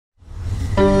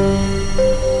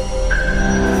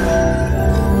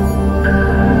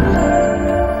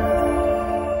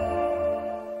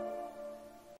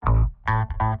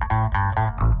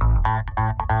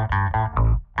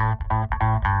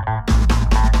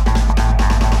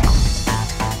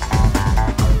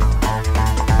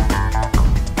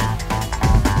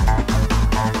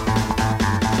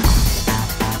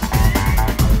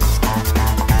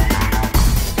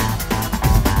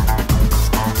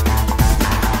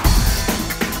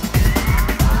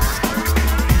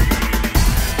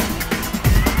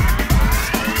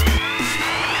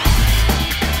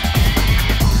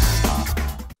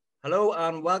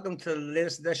welcome to the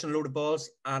latest edition of Loaded Balls,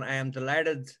 and I am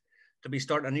delighted to be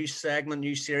starting a new segment,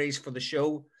 new series for the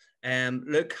show.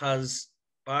 Luke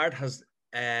Barrett has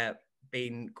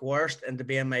been coerced into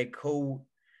being my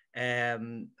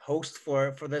host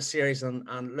for this series,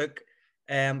 and Luke,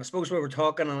 I suppose we were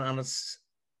talking, and it's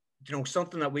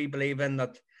something that we believe in,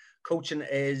 that coaching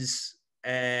is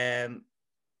it's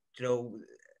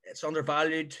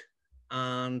undervalued,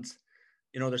 and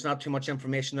there's not too much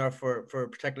information there for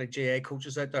particularly GA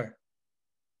coaches out there.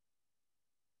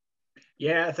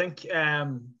 Yeah, I think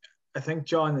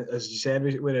John, as you said,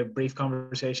 we had a brief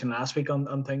conversation last week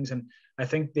on things, and I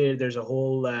think there's a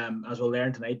whole, as we'll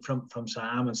learn tonight from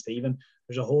Sam and Stephen,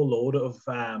 there's a whole load of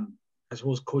I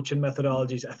suppose coaching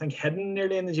methodologies, I think, hidden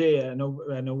nearly in the GA. I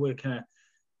know we're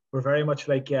very much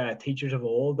like teachers of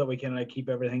old, that we can like keep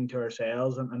everything to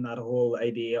ourselves, and that whole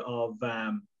idea of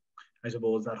I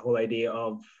suppose that whole idea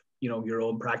of your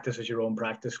own practice is your own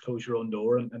practice, close your own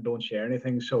door and don't share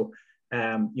anything. So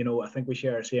I think we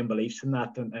share our same beliefs in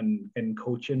that, and in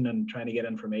coaching and trying to get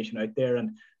information out there.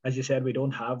 And as you said, we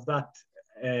don't have that.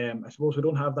 I suppose we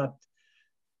don't have that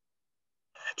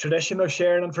tradition of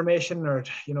sharing information, or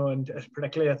and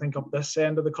particularly I think up this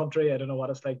end of the country. I don't know what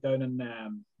it's like down in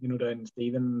down in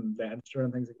Stephen, Leinster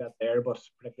and things like that there, but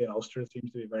particularly in Ulster it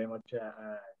seems to be very much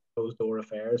a closed door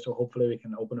affair. So hopefully we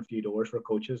can open a few doors for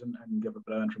coaches and give a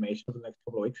bit of information for the next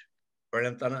couple of weeks.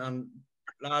 Brilliant. And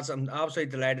lads, I'm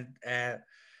absolutely delighted.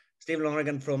 Stephen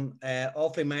Lonergan from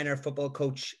Offaly minor football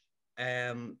coach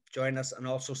joined us, and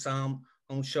also Sam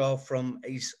Holmshaw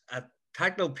he's a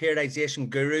tactical periodization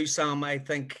guru. Sam, I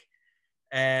think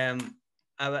I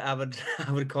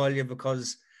would call you,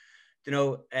 because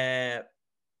I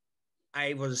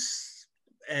was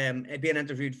being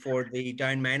interviewed for the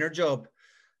down minor job,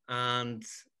 and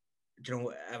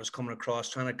I was coming across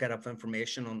trying to get up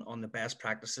information on the best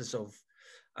practices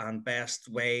and best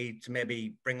way to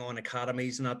maybe bring on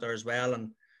academies and that there as well.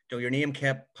 And your name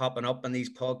kept popping up in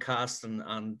these podcasts and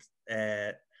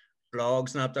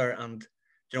blogs and that there. And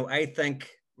I think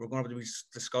we're going to be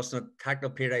discussing it.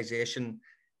 Tactical periodization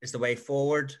is the way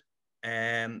forward.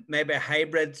 Maybe a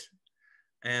hybrid.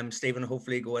 Stephen,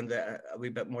 hopefully go into a wee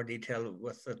bit more detail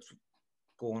with it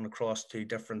going across to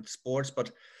different sports.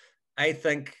 But I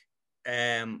think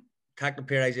tactical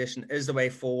periodization is the way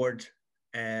forward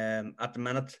at the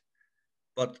minute.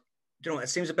 But it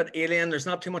seems a bit alien. There's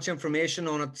not too much information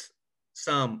on it,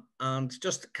 Sam. And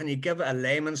just, can you give a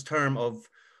layman's term of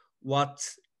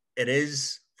what it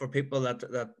is for people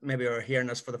that maybe are hearing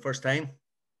this for the first time?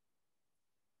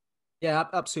 Yeah,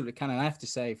 absolutely can. And I have to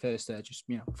say first, just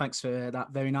thanks for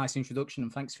that very nice introduction,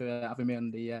 and thanks for having me on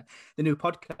the new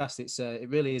podcast. It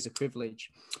really is a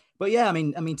privilege. But yeah, I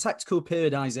mean, tactical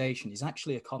periodization is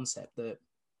actually a concept that,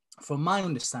 from my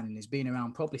understanding, has been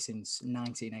around probably since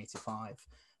 1985.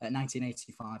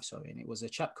 Sorry, and it was a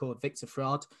chap called Victor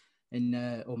Frade,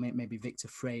 or maybe Victor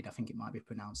Frade, I think it might be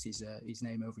pronounced his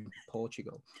name over in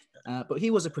Portugal. But he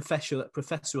was a professor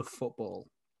of football,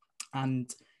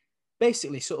 and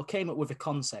basically sort of came up with a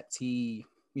concept. He,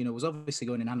 was obviously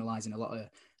going and analysing a lot of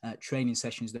training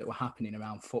sessions that were happening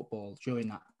around football during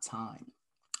that time.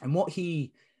 And what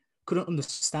he couldn't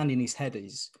understand in his head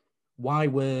is, why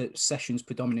were sessions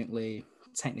predominantly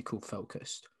technical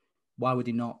focused? Why were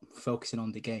they not focusing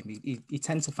on the game? He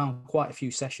tends to find quite a few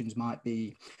sessions might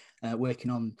be working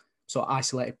on sort of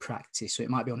isolated practice. So it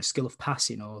might be on a skill of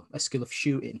passing or a skill of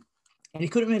shooting. And he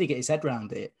couldn't really get his head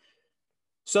around it.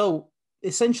 So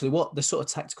essentially what the sort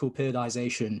of tactical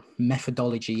periodization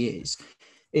methodology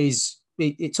is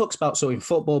it talks about, so in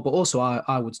football, but also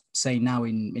I would say now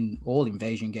in all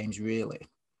invasion games really,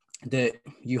 that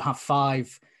you have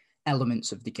 5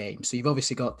 elements of the game. So you've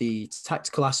obviously got the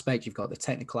tactical aspect, you've got the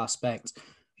technical aspect,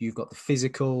 you've got the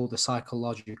physical, the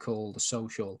psychological, the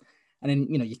social. And then,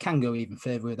 you can go even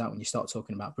further with that when you start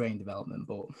talking about brain development,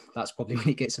 but that's probably when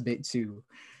it gets a bit too,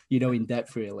 in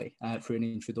depth really, for an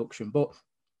introduction. But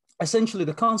essentially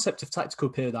the concept of tactical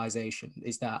periodization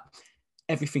is that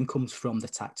everything comes from the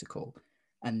tactical,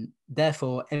 and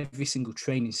therefore every single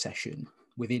training session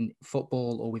within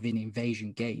football or within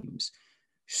invasion games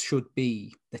should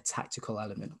be the tactical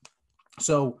element.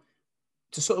 So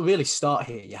to sort of really start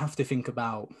here, you have to think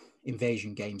about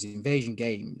invasion games. Invasion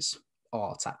games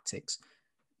are tactics.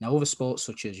 Now, other sports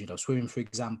such as, swimming, for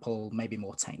example, maybe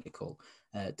more technical.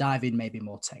 Diving may be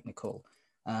more technical.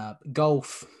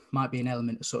 Golf might be an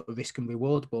element of sort of risk and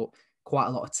reward, but quite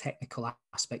a lot of technical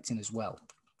aspects in as well.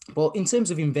 But in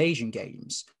terms of invasion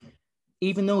games,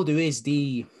 even though there is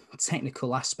the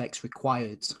technical aspects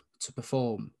required to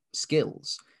perform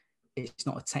skills, it's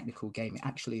not a technical game. It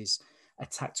actually is a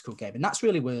tactical game. And that's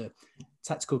really where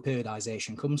tactical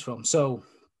periodization comes from. So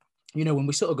when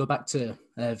we sort of go back to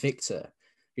Victor,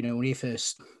 when he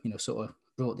first, sort of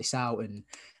brought this out and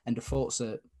the thoughts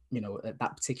that, at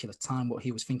that particular time, what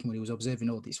he was thinking when he was observing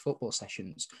all these football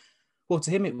sessions, well,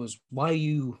 to him, it was, why are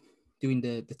you doing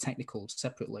the technical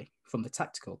separately from the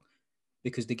tactical?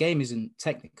 Because the game isn't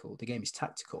technical, the game is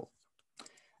tactical.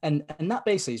 And that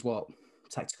basically is what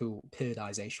tactical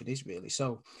periodization is really.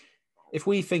 So if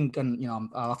we think, and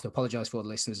I'll have to apologize for the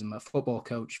listeners, I'm a football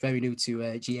coach, very new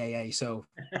to GAA, so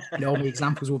all my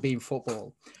examples will be in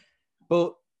football.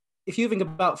 But if you think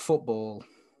about football,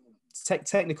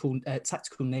 tactical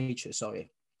nature,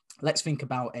 let's think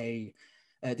about a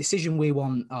decision we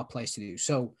want our players to do.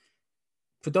 So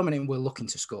predominantly we're looking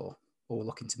to score, or we're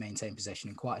looking to maintain possession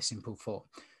in quite a simple form.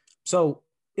 So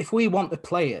if we want the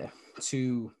player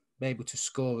to be able to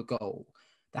score a goal,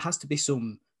 there has to be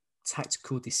some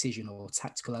tactical decision or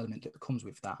tactical element that comes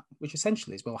with that, which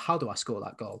essentially is, well, how do I score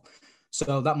that goal?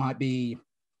 So that might be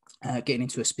getting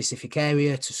into a specific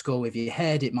area to score with your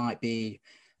head. It might be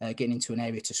getting into an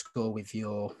area to score with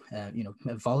your,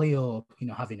 a volley, or,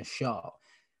 having a shot.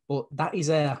 But that is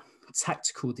a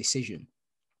tactical decision.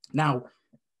 Now,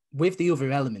 with the other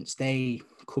elements, they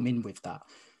come in with that.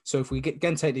 So if we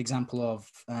again take the example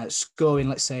of scoring,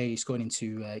 let's say scoring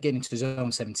into getting into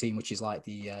zone 17, which is like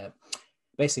the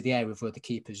basically the area where the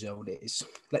keeper zone is.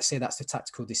 Let's say that's the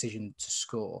tactical decision to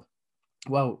score.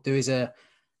 Well, there is a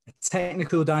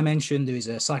technical dimension, there is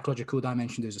a psychological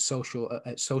dimension, there's a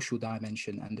social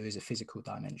dimension, and there is a physical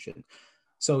dimension.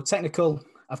 So technical,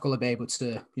 I've got to be able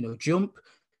to jump.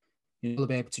 You've got to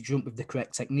be able to jump with the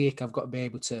correct technique. I've got to be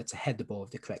able to head the ball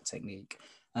with the correct technique.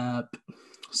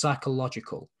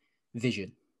 Psychological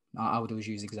vision. I would always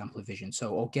use the example of vision. So,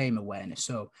 or game awareness.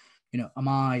 So, am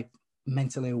I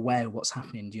mentally aware of what's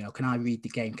happening? Can I read the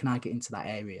game? Can I get into that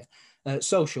area?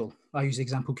 Social. I use the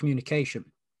example communication.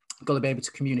 I've got to be able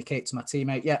to communicate to my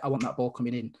teammate. Yeah, I want that ball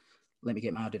coming in. Let me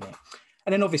get my head in it.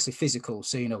 And then obviously physical.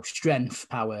 So, strength,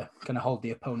 power, can I hold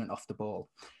the opponent off the ball?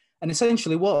 And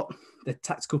essentially what the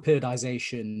tactical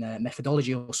periodization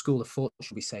methodology or school of thought,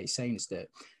 should we say, is saying is that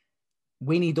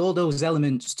we need all those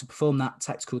elements to perform that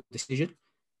tactical decision,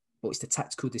 but it's the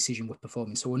tactical decision we're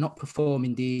performing. So we're not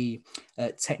performing the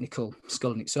technical skill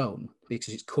on its own,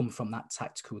 because it's come from that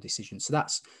tactical decision. So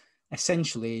that's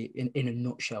essentially, in a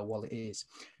nutshell, what it is.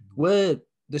 Where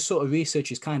the sort of research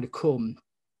has kind of come,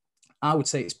 I would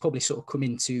say it's probably sort of come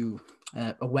into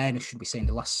awareness, should we say, in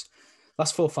the last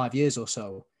 4 or 5 years or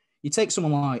so. You take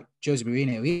someone like Jose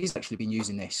Mourinho, he's actually been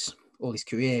using this all his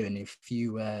career. And if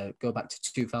you go back to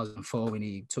 2004 when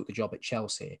he took the job at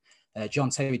Chelsea, John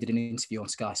Terry did an interview on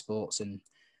Sky Sports, and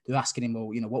they're asking him,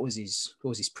 well, what was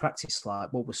his practice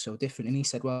like? What was so different? And he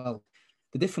said, well,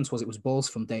 the difference was it was balls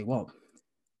from day one.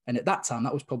 And at that time,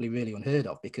 that was probably really unheard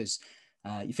of, because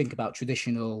you think about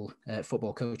traditional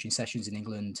football coaching sessions in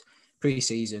England,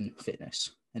 pre-season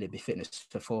fitness, and it'd be fitness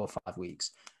for 4 or 5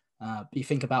 weeks. You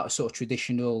think about a sort of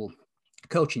traditional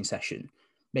coaching session,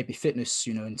 maybe fitness,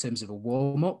 in terms of a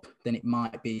warm-up, then it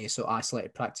might be a sort of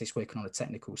isolated practice working on a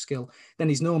technical skill. Then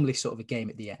there's normally sort of a game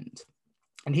at the end.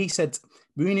 And he said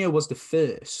Mourinho was the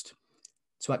first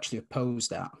to actually oppose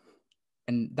that.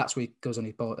 And that's where he goes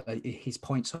on his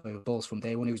points of balls from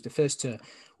day one. He was the first to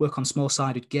work on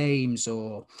small-sided games,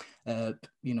 or, sort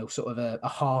of a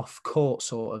half-court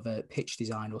sort of a pitch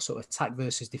design, or sort of attack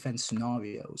versus defense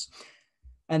scenarios.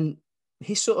 And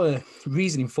his sort of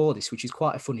reasoning for this, which is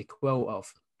quite a funny quote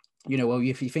of, well,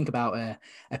 if you think about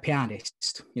a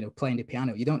pianist, playing the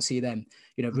piano, you don't see them,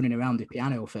 running around the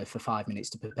piano for 5 minutes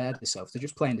to prepare themselves. They're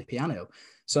just playing the piano.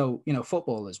 So,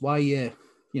 footballers, while you're,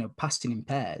 passing in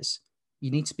pairs, you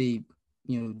need to be,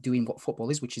 doing what football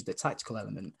is, which is the tactical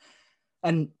element.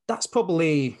 And that's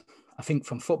probably, I think,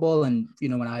 from football, and,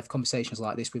 when I have conversations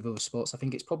like this with other sports, I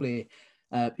think it's probably,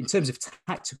 in terms of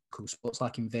tactical sports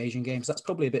like invasion games, that's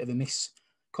probably a bit of a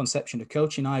misconception of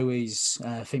coaching. I always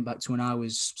think back to when I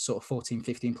was sort of 14,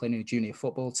 15 playing in a junior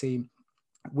football team.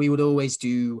 We would always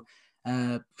do,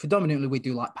 predominantly we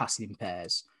do like passing in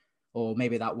pairs, or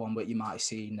maybe that one where you might have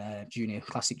seen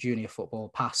classic junior football,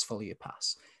 pass, follow your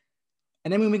pass.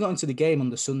 And then when we got into the game on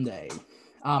the Sunday,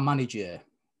 our manager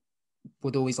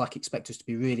would always expect us to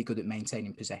be really good at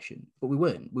maintaining possession, but we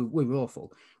weren't. We were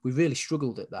awful. We really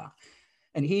struggled at that.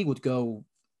 And he would go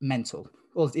mental.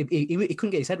 Well, he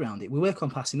couldn't get his head around it. We work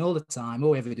on passing all the time.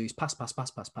 All we ever do is pass.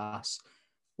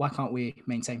 Why can't we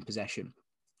maintain possession?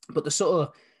 But the sort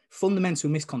of fundamental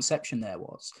misconception there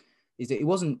is that he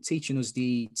wasn't teaching us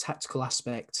the tactical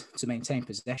aspect to maintain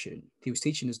possession. He was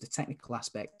teaching us the technical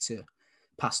aspect to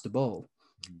pass the ball.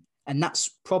 And that's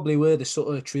probably where the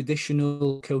sort of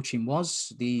traditional coaching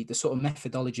was. The sort of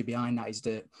methodology behind that is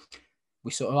that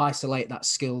we sort of isolate that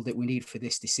skill that we need for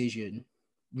this decision,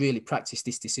 really practice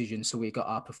this decision. So we got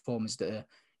our performers that are,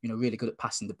 really good at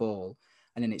passing the ball.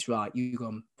 And then it's right, you go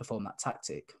and perform that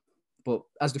tactic. But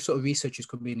as the sort of researchers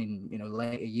come in,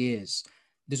 later years,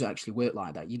 it doesn't actually work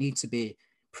like that. You need to be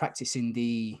practicing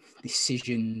the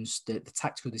decisions, the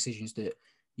tactical decisions that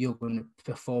you're going to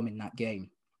perform in that game.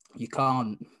 You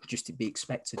can't just be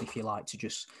expected, if you like, to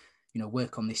just,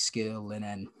 work on this skill and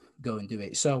then go and do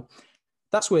it. So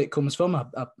that's where it comes from. I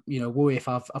worry if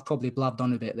I've probably blabbed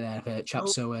on a bit there,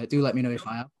 chaps. So do let me know if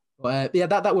I have. But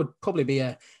that would probably be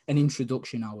an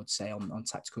introduction, I would say, on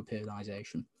tactical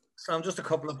periodization. Sam, just a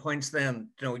couple of points then.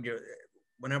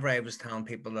 Whenever I was telling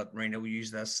people that Mourinho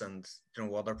use this and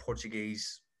other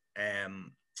Portuguese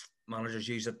managers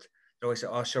use it, they always say,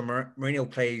 "Oh, sure,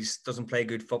 Mourinho doesn't play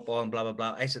good football and blah blah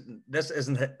blah." I said, "This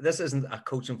isn't a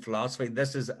coaching philosophy.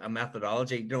 This is a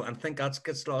methodology." And I think that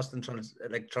gets lost in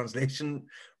translation,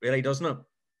 really, doesn't it?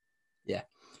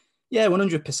 Yeah,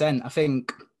 100%. I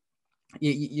think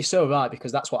you're so right,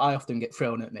 because that's what I often get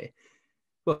thrown at me.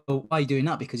 Well, why are you doing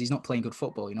that? Because he's not playing good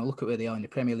football. Look at where they are in the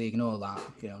Premier League and all that.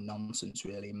 Nonsense,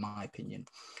 really, in my opinion.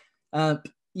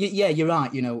 Yeah, you're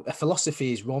right. A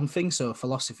philosophy is one thing. So a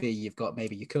philosophy, you've got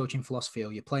maybe your coaching philosophy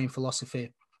or your playing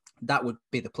philosophy. That would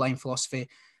be the playing philosophy.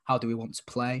 How do we want to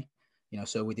play?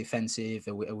 So we're defensive,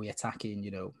 are we attacking?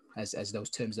 As those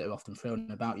terms that are often thrown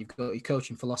about. You've got your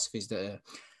coaching philosophies that are,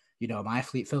 my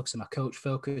athlete focus and my coach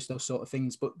focus, those sort of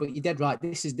things. But you're dead right.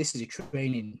 This is a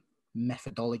training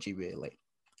methodology, really.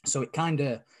 So it kind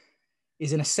of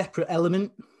is in a separate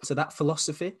element to that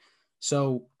philosophy.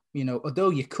 So, although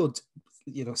you could,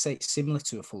 say it's similar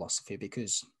to a philosophy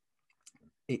because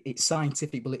it's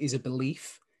scientific, but it is a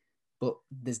belief, but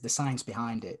there's the science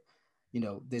behind it.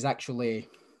 There's actually,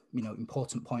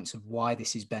 important points of why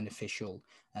this is beneficial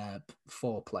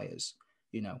for players,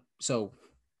 So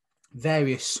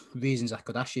various reasons I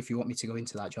could ask you if you want me to go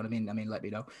into that, John. I mean, let me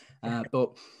know.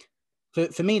 But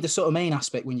for me, the sort of main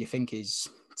aspect when you think is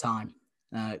time.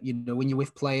 When you're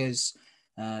with players,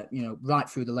 right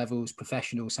through the levels,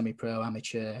 professional, semi-pro,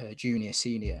 amateur, junior,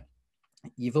 senior,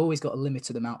 you've always got a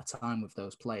limited amount of time with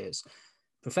those players.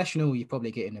 Professional, you're probably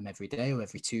getting them every day or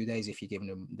every 2 days if you're giving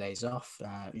them days off.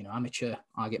 Amateur,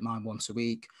 I get mine once a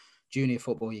week. Junior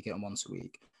football, you get them once a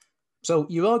week. So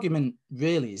your argument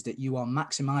really is that you are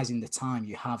maximizing the time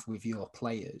you have with your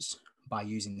players by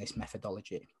using this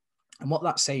methodology. And what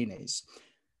that's saying is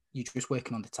you're just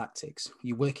working on the tactics.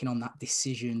 You're working on that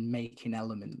decision-making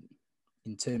element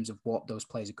in terms of what those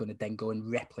players are going to then go and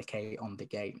replicate on the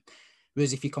game.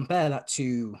 Whereas if you compare that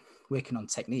to working on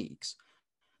techniques,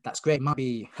 that's great. It might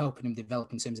be helping them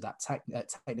develop in terms of that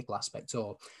technical aspect.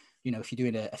 Or, if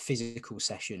you're doing a physical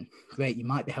session, great. You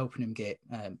might be helping them get,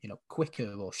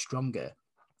 quicker or stronger.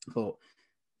 But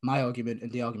my argument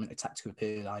and the argument of tactical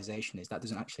periodization is that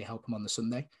doesn't actually help them on the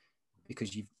Sunday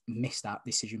because you've missed that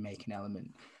decision-making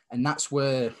element. And that's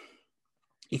where,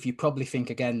 if you probably think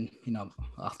again,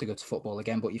 I have to go to football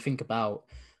again, but you think about,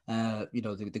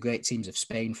 the great teams of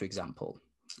Spain, for example.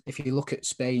 If you look at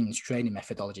Spain's training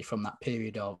methodology from that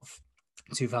period of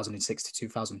 2006 to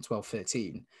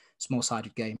 2012-13,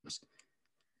 small-sided games.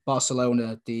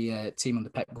 Barcelona, the team under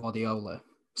Pep Guardiola,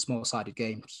 small-sided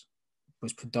games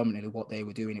was predominantly what they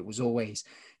were doing. It was always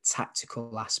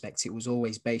tactical aspects. It was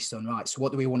always based on, right, so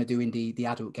what do we want to do in the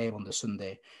adult game on the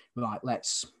Sunday? Right,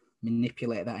 let's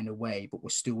manipulate that in a way, but we're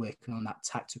still working on that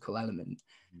tactical element.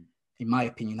 In my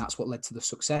opinion, that's what led to the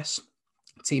success.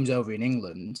 Teams over in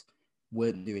England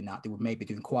weren't doing that. They were maybe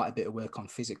doing quite a bit of work on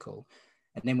physical.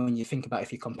 And then when you think about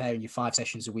if you're comparing your 5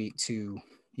 sessions a week to,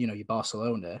 your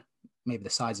Barcelona, maybe the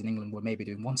sides in England were maybe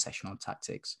doing 1 session on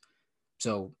tactics.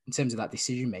 So in terms of that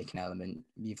decision-making element,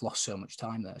 you've lost so much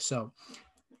time there. So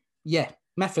yeah,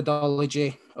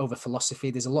 methodology over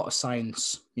philosophy. There's a lot of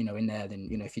science, in there. Then,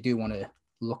 if you do want to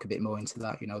look a bit more into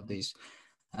that, these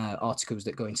articles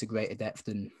that go into greater depth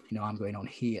than, I'm going on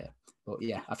here. But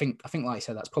yeah, I think like I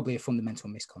said, that's probably a fundamental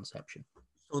misconception.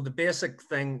 So the basic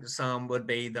thing, Sam, would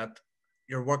be that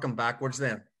you're working backwards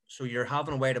then. So you're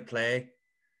having a way to play,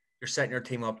 you're setting your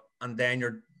team up, and then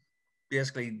you're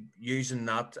basically using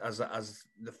that as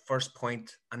the first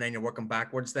point, and then you're working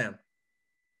backwards then.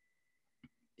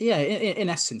 Yeah, in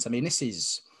essence, I mean, this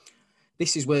is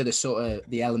where the sort of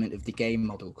the element of the game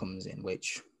model comes in,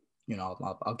 which,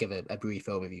 I'll give a brief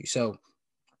overview. So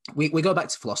we go back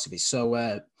to philosophy.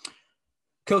 So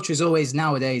coaches always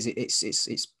nowadays, it's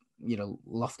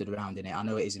lofted around in it. I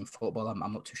know it is in football.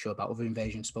 I'm not too sure about other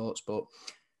invasion sports, but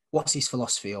what's his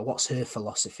philosophy or what's her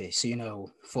philosophy? So, you know,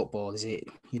 football, is it,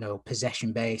 you know,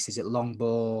 possession based? Is it long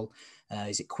ball?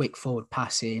 Is it quick forward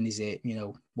passing? Is it, you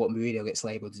know, what Mourinho gets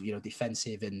labelled, you know,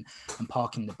 defensive and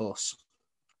parking the bus?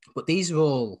 But these are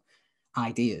all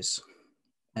ideas.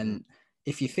 And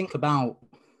if you think about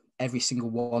every single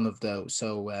one of those,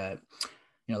 so,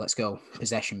 you know, let's go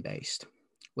possession based.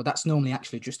 Well, that's normally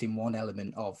actually just in one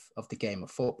element of the game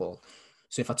of football.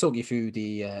 So if I talk you through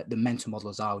the mental model,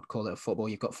 as I would call it, of football,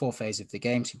 you've got 4 phases of the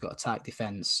game. So you've got attack,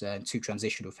 defense, and 2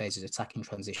 transitional phases: attacking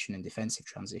transition and defensive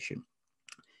transition.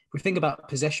 If we think about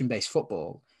possession-based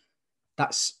football,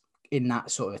 that's in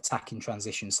that sort of attacking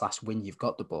transition / when you've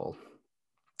got the ball,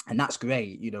 and that's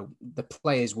great. You know, the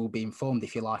players will be informed,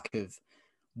 if you like, of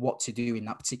what to do in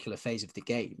that particular phase of the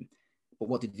game. But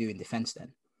what do they do in defense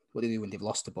then? What do they do when they've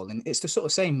lost the ball? And it's the sort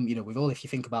of same, you know, with all. If you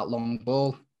think about long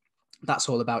ball, that's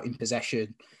all about in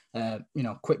possession, you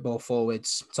know, quick ball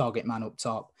forwards, target man up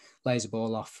top, lays the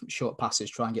ball off, short passes,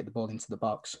 try and get the ball into the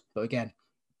box. But again,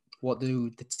 what do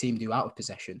the team do out of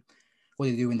possession? What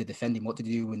do they do when they're defending? What do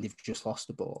they do when they've just lost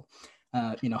the ball?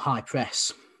 You know, high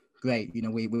press, great. You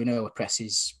know, we know a press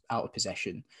is out of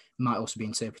possession. It might also be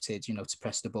interpreted, you know, to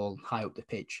press the ball high up the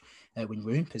pitch when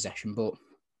we're in possession. But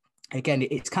again,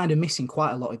 it's kind of missing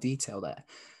quite a lot of detail there.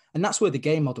 And that's where the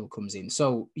game model comes in.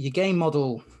 So your game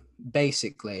model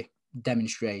basically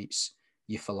demonstrates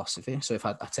your philosophy. So if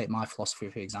I take my philosophy,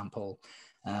 for example,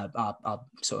 I'm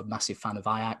sort of massive fan of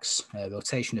Ajax,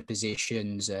 rotation of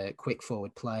positions, quick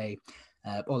forward play,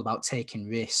 all about taking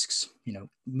risks, you know,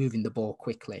 moving the ball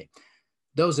quickly.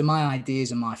 Those are my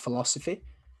ideas and my philosophy.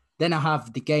 Then I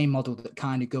have the game model that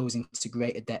kind of goes into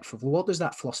greater depth of, well, what does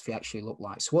that philosophy actually look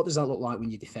like? So what does that look like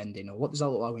when you're defending, or what does that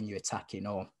look like when you're attacking,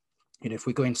 or, you know, if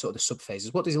we go into sort of the sub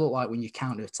phases, what does it look like when you're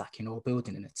counter-attacking or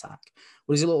building an attack?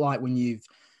 What does it look like when you've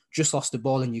just lost the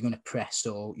ball and you're going to press,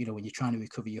 or, you know, when you're trying to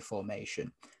recover your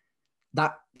formation?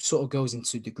 That sort of goes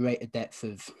into the greater depth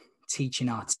of teaching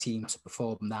our team to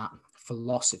perform that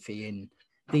philosophy in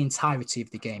the entirety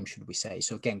of the game, should we say.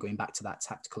 So again, going back to that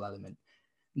tactical element.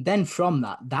 Then from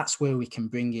that, that's where we can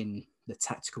bring in the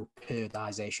tactical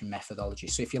periodization methodology.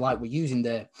 So if you like, we're using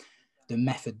the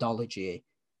methodology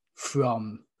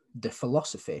from the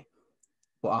philosophy,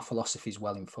 but our philosophy is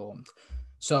well informed.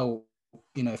 So,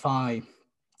 you know, if I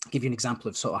give you an example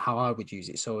of sort of how I would use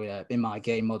it. So in my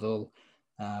game model,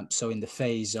 so in the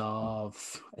phase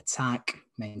of attack,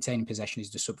 maintaining possession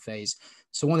is the sub phase.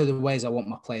 So one of the ways I want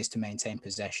my players to maintain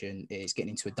possession is getting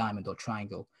into a diamond or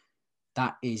triangle.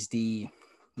 That is the,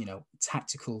 you know,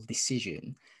 tactical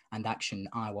decision and action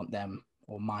I want them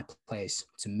or my players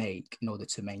to make in order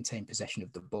to maintain possession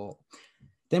of the ball.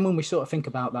 Then when we sort of think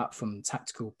about that from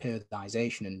tactical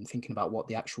periodization and thinking about what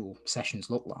the actual sessions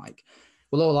look like,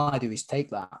 well, all I do is take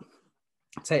that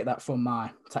from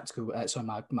my tactical,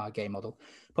 my game model,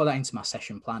 put that into my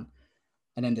session plan.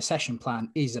 And then the session plan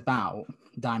is about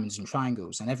diamonds and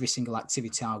triangles, and every single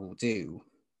activity I will do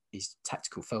is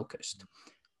tactical focused.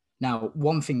 Now,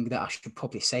 one thing that I should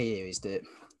probably say here is that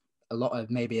a lot of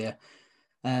maybe I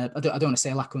don't want to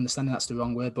say lack of understanding, that's the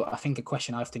wrong word, but I think a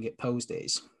question I often get posed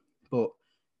is, but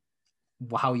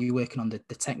how are you working on the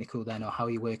technical then, or how are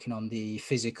you working on the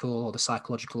physical or the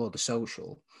psychological or the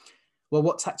social? Well,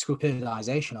 what tactical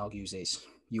periodization argues is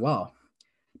you are.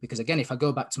 Because again, if I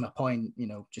go back to my point, you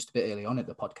know, just a bit early on at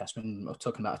the podcast when we're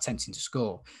talking about attempting to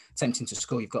score,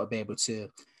 you've got to be able to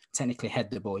technically head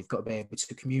the ball. You've got to be able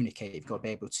to communicate. You've got to be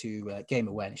able to game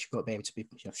awareness. You've got to be able to be,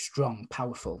 you know, strong,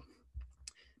 powerful.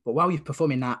 But while you're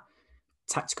performing that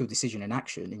tactical decision and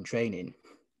action in training,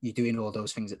 you're doing all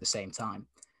those things at the same time.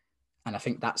 And I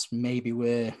think that's maybe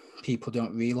where people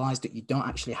don't realize that you don't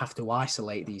actually have to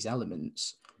isolate these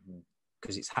elements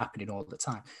because it's happening all the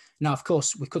time. Now, of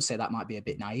course, we could say that might be a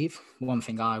bit naive. One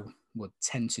thing I would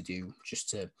tend to do just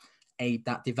to aid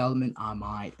that development, I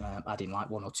might add in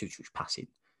like 1 or 2 touch passing.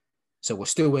 So we're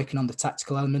still working on the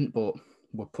tactical element, but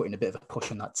we're putting a bit of a push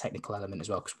on that technical element as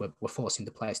well, because we're forcing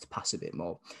the players to pass a bit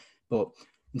more. But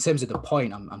in terms of the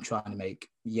point I'm trying to make,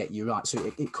 yeah, you're right.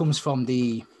 So it comes from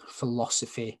the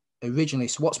philosophy originally.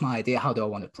 So what's my idea? How do I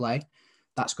want to play?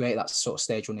 That's great. That's sort of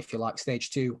stage 1, if you like. Stage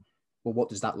 2, well, what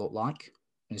does that look like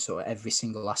in sort of every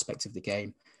single aspect of the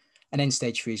game? And then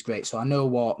stage 3 is great. So I know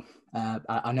what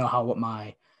I know how I want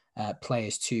my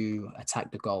players to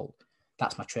attack the goal.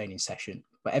 That's my training session.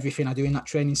 But everything I do in that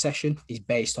training session is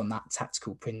based on that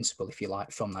tactical principle, if you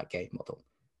like, from that game model.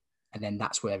 And then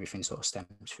that's where everything sort of stems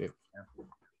through. Yeah.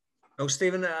 Oh,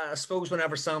 Stephen, I suppose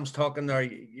whenever Sam's talking there,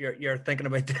 you're thinking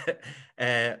about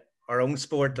our own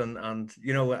sport and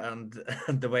you know, and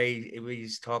the way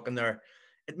he's talking there.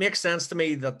 It makes sense to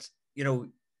me that, you know,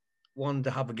 one,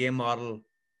 to have a game model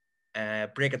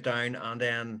break it down, and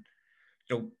then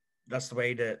that's the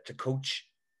way to coach.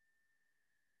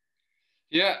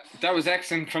 Yeah, that was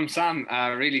excellent from Sam.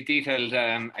 Really detailed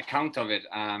account of it.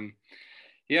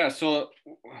 Yeah, so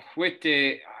with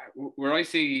where I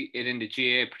see it in the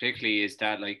GA particularly is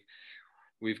that like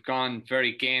we've gone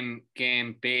very game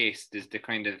based is the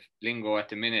kind of lingo at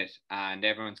the minute, and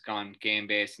everyone's gone game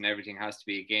based and everything has to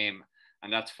be a game,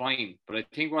 and that's fine. But I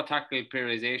think what tactical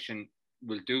periodization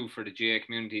will do for the GA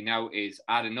community now is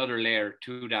add another layer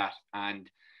to that and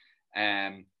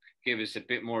give us a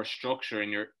bit more structure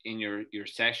in your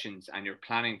sessions and your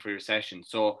planning for your sessions.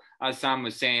 So as Sam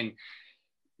was saying,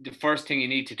 the first thing you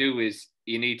need to do is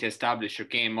you need to establish your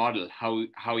game model,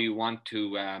 how you want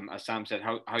to, as Sam said,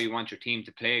 how you want your team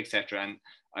to play, etc.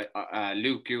 And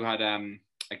Luke, you had a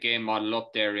game model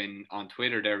up there on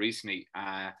Twitter there recently,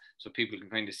 so people can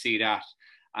kind of see that.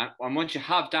 And once you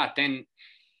have that, then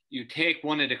you take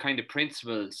one of the kind of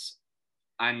principles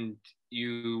and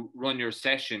you run your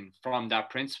session from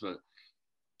that principle.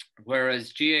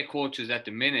 Whereas GA coaches at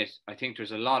the minute, I think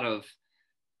there's a lot of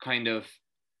kind of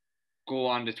go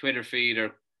on the Twitter feed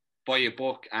or buy a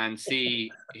book and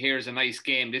see, here's a nice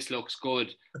game, this looks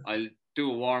good, I'll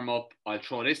do a warm up, I'll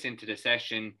throw this into the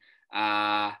session,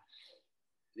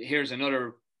 here's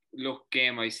another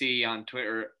game I see on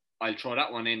Twitter, I'll throw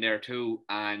that one in there too,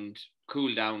 and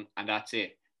cool down, and that's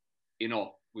it.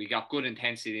 We got good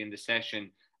intensity in the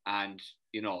session, and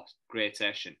great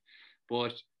session.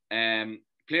 But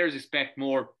players expect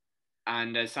more,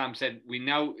 and as Sam said,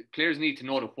 players need to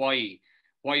know the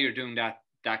why you're doing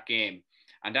that game,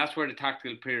 and that's where the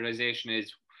tactical periodization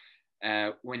is.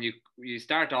 When you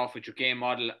start off with your game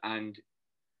model, and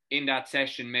in that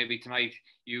session, maybe tonight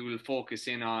you will focus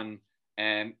in on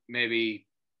maybe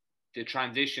the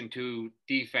transition to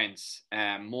defense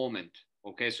moment.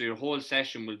 Okay, so your whole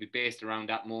session will be based around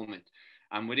that moment,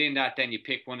 and within that, then you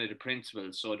pick one of the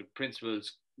principles. So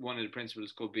one of the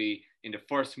principles could be in the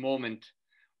first moment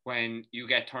when you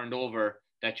get turned over,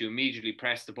 that you immediately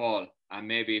press the ball, and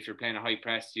maybe if you're playing a high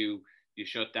press, you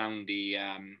shut down the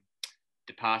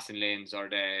passing lanes or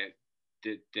the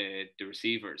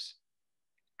receivers,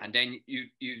 and then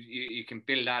you can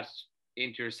build that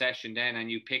into your session then,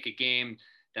 and you pick a game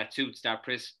that suits that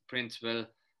principle,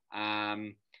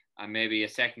 and maybe a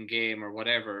second game or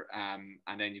whatever,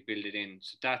 and then you build it in.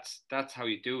 So that's how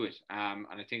you do it, and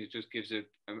I think it just gives a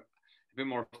bit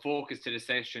more focus to the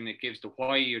session. It gives the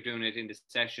why you're doing it in the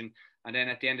session, and then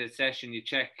at the end of the session you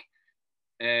check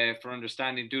for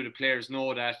understanding, do the players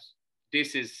know that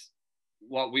this is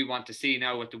what we want to see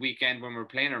now at the weekend when we're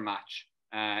playing our match,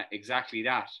 exactly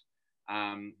that.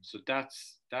 So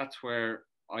that's where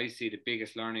I see the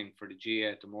biggest learning for the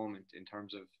GA at the moment in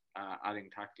terms of adding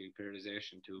tactical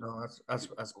periodization to. No,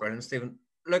 that's brilliant, Stephen.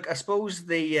 Look, I suppose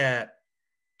the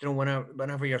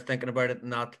whenever you're thinking about it,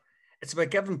 it's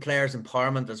about giving players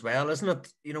empowerment as well, isn't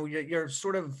it? You're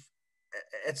sort of,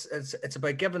 it's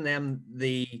about giving them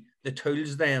the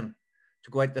tools then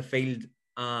to go out the field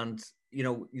and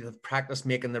you've practiced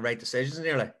making the right decisions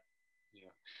nearly. Yeah,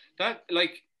 that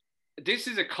this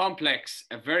is a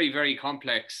very, very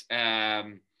complex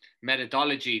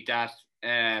methodology that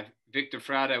Victor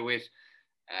Frada with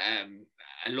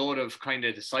a load of kind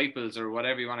of disciples or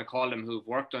whatever you want to call them who've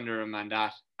worked under him and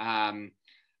that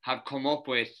have come up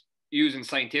with using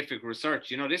scientific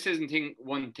research. This isn't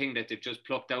one thing that they've just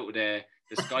plucked out of the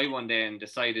sky one day and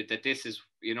decided that this is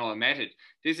a method.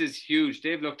 This is huge.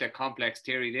 They've looked at complex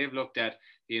theory. They've looked at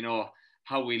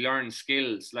how we learn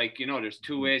skills. There's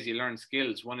two ways you learn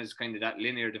skills. One is kind of that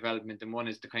linear development, and one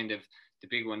is the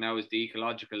big one now is the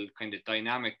ecological kind of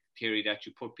dynamic theory, that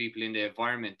you put people in the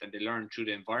environment and they learn through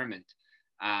the environment.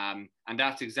 And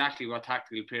that's exactly what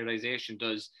tactical periodization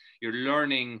does. You're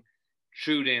learning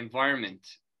through the environment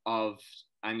of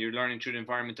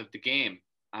the game.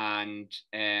 And,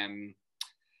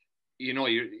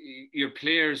 your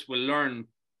players will learn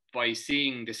by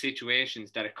seeing the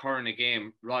situations that occur in a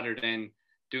game rather than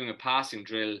doing a passing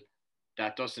drill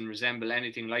that doesn't resemble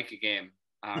anything like a game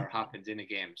or happens in a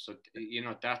game. So,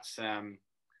 that's the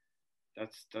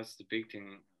big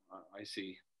thing I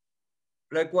see.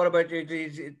 Like, what about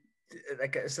you?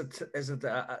 Like, is it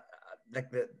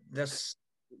this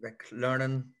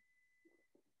learning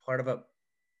part of it?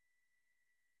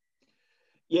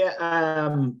 Yeah,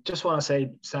 just want to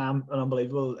say, Sam, an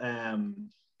unbelievable kind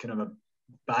of a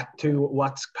back to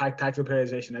what tactical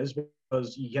periodization is,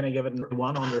 because you kind of give it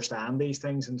one understand these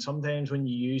things, and sometimes when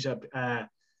you use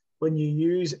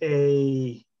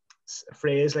a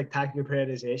phrase like tactical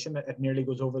periodization, it nearly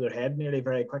goes over their head nearly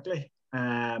very quickly.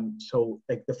 So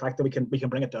like the fact that we can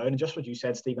bring it down, and just what you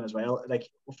said, Stephen, as well. Like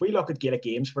if we look at Gaelic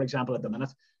games, for example, at the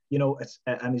minute, it's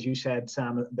and as you said,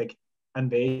 Sam, like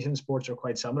invasion sports are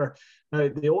quite similar. Now,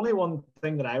 the only one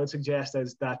thing that I would suggest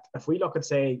is that if we look at,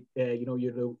 say,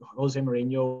 Jose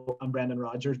Mourinho and Brendan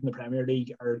Rodgers in the Premier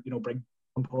League are, big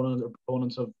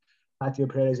proponents of tactical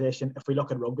periodization. If we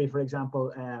look at rugby, for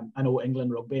example, I know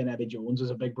England rugby and Eddie Jones is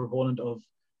a big proponent of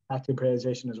tactical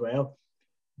periodization as well.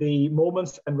 The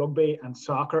moments in rugby and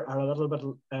soccer are a little bit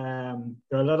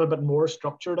they're a little bit more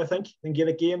structured, I think, than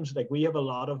Gaelic games. Like we have a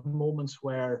lot of moments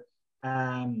where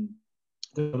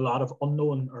there's a lot of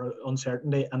unknown or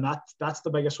uncertainty, and that's the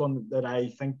biggest one that I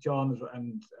think, John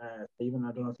and Stephen,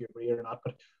 I don't know if you agree or not,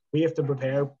 but we have to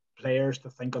prepare players to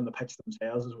think on the pitch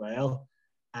themselves as well.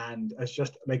 And it's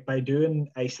just like by doing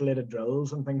isolated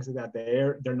drills and things like that,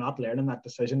 they're not learning that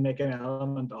decision-making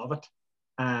element of it.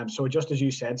 So just as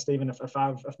you said, Stephen,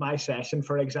 if my session,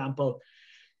 for example,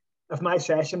 if my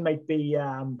session might be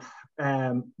on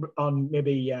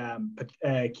maybe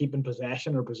keeping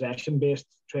possession or possession-based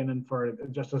training, for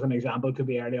just as an example, could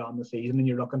be early on in the season, and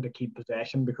you're looking to keep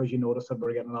possession because you notice that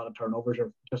we're getting a lot of turnovers,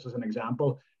 or just as an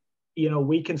example,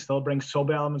 we can still bring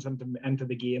sub-elements into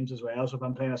the games as well. So if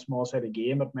I'm playing a small-sided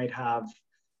game, it might have,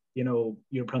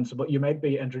 your principle. You might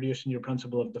be introducing your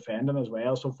principle of defending as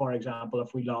well. So, for example,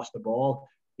 if we lost the ball,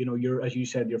 as you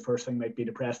said, your first thing might be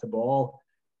to press the ball.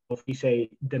 If we say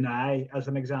deny as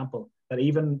an example, that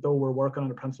even though we're working on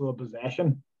the principle of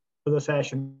possession for the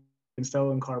session, we can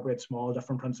still incorporate small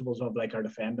different principles of like our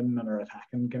defending and our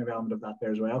attacking kind of element of that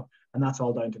there as well. And that's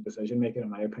all down to decision making, in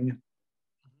my opinion.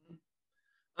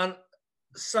 And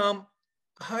Sam,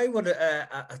 how would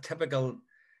a typical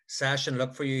session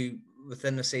look for you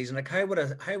within the season? Like how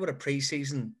would a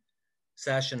pre-season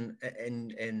session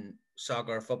in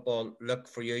soccer or football look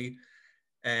for you?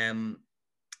 And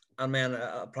then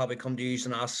I'll probably come to you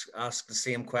and ask the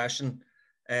same question.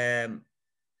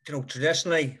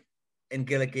 Traditionally in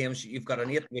Gaelic games, you've got an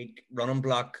 8-week running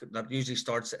block that usually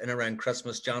starts in around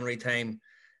Christmas, January time,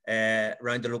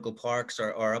 around the local parks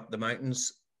or up the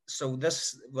mountains. So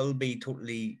this will be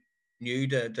totally new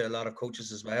to a lot of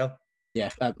coaches as well. Yeah,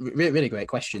 really, really great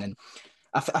question. And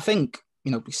I think,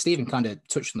 Stephen kind of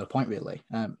touched on the point, really.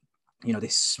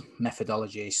 This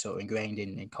methodology is sort of ingrained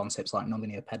in concepts like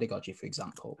nonlinear pedagogy, for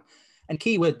example. And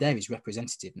key word there is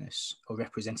representativeness or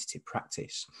representative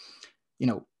practice.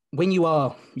 When you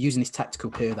are using this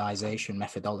tactical periodization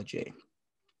methodology,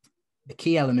 the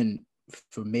key element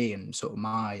for me and sort of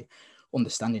my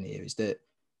understanding here is that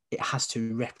it has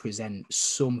to represent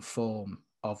some form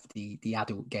of the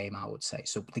adult game, I would say.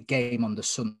 So the game on the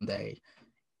Sunday,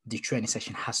 the training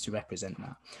session has to represent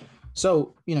that.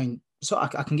 So, so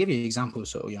I can give you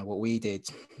examples of, what we did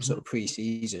sort of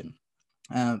pre-season.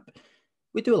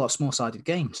 We do a lot of small-sided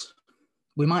games.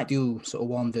 We might do sort of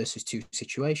 1 versus 2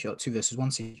 situation or 2 versus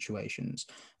 1 situations.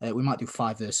 We might do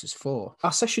 5 versus 4.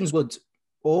 Our sessions would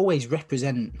always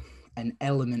represent an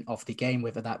element of the game,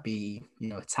 whether that be,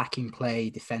 attacking play,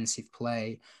 defensive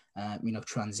play,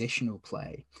 transitional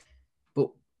play. But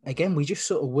again, we just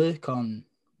sort of work on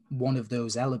one of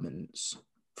those elements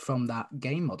from that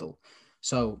game model.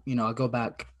 So, I go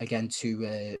back again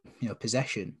to,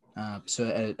 possession.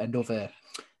 So another,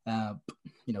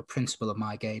 principle of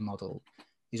my game model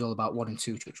is all about 1 and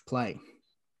 2 touch play.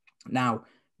 Now,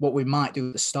 what we might do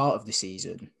at the start of the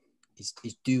season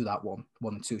is do that 1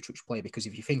 and 2 touch play, because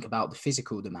if you think about the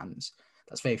physical demands,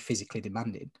 that's very physically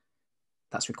demanding.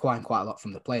 That's requiring quite a lot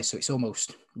from the player. So it's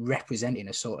almost representing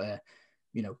a sort of,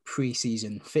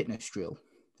 pre-season fitness drill.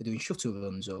 They're doing shuttle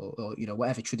runs or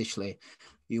whatever traditionally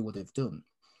you would have done.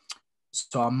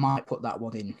 So I might put that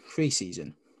one in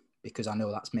pre-season because I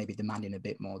know that's maybe demanding a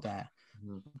bit more there.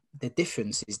 Mm-hmm. The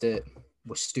difference is that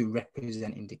we're still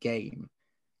representing the game.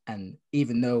 And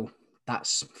even though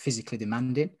that's physically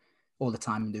demanding, all the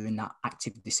time doing that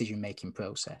active decision-making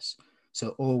process. So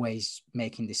always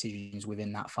making decisions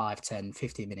within that 5, 10,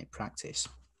 15-minute practice.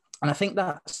 And I think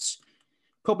that's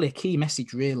probably a key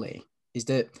message, really, is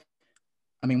that,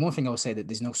 one thing I would say that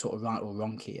there's no sort of right or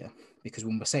wrong here, because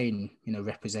when we're saying,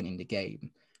 representing the game,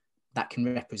 that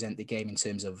can represent the game in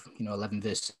terms of, 11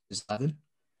 versus 11,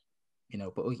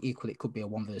 but equally it could be a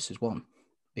 1 versus 1,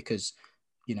 because,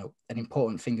 an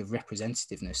important thing of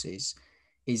representativeness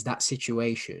is that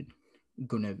situation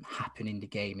going to happen in the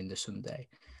game in the Sunday.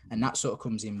 And that sort of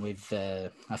comes in with,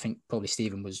 I think probably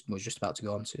Stephen was just about to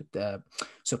go on to,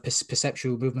 so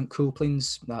perceptual movement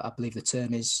couplings, I believe the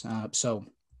term is. So,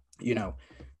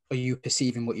 are you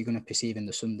perceiving what you're going to perceive in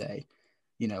the Sunday?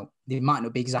 They might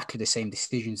not be exactly the same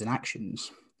decisions and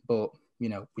actions, but,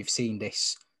 we've seen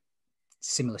this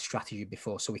similar strategy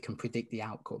before, so we can predict the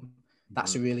outcome.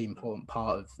 That's a really important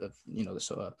part of the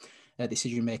sort of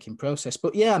decision making process.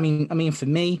 But yeah, I mean, for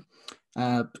me,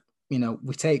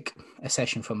 we take a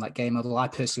session from that game model. I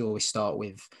personally always start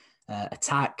with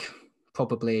attack,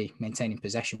 probably maintaining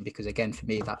possession, because again, for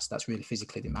me, that's really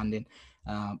physically demanding.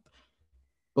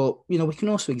 But we can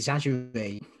also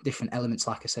exaggerate different elements,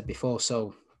 like I said before.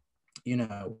 So,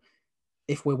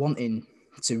 if we're wanting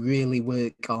to really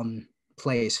work on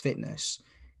players' fitness,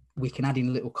 we can add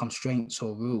in little constraints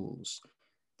or rules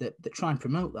that try and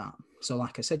promote that. So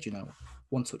like I said,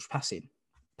 one touch passing,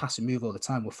 pass and move all the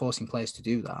time. We're forcing players to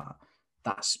do that.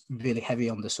 That's really heavy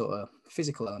on the sort of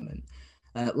physical element.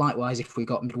 Likewise, if we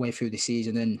got midway through the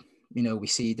season and, we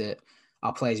see that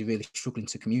our players are really struggling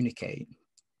to communicate,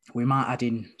 we might add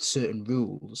in certain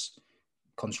rules,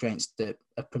 constraints that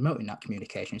are promoting that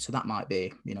communication. So that might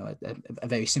be, a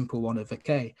very simple one of,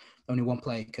 okay, only one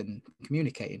player can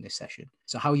communicate in this session.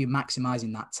 So how are you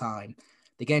maximizing that time?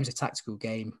 The game's a tactical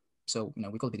game. So,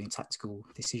 we've got to be doing tactical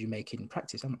decision-making in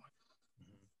practice, haven't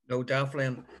we? No, definitely.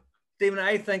 And Stephen,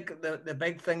 I think the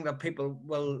big thing that people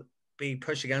will be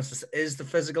pushed against us is the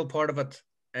physical part of it.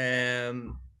 I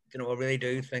really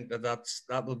do think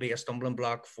that will be a stumbling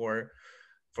block for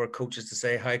coaches to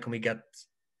say, how can we get,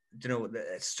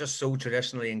 it's just so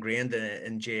traditionally ingrained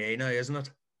in GA now, isn't it?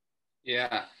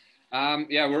 Yeah.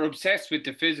 We're obsessed with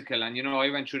the physical, and I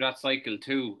went through that cycle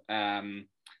too.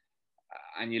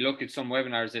 And you look at some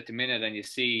webinars at the minute and you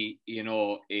see,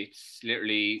 it's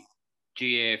literally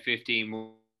GA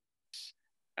 15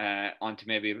 onto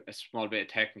maybe a small bit of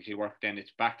technical work, then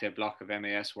it's back to a block of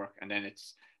MAS work, and then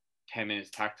it's 10 minutes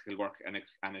tactical work and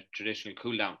a traditional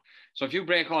cool down. So if you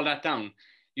break all that down,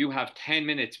 you have 10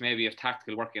 minutes maybe of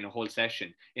tactical work in a whole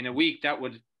session. In a week, that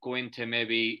would go into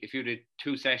maybe, if you did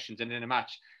 2 sessions and then a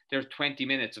match, there's 20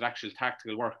 minutes of actual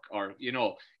tactical work or,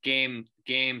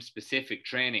 game specific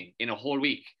training in a whole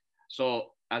week.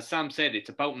 So as Sam said, it's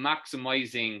about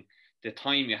maximizing the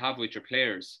time you have with your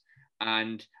players.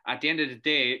 And at the end of the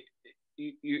day,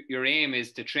 your aim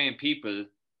is to train people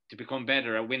to become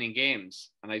better at winning games.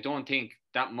 And I don't think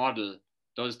that model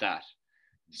does that.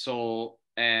 So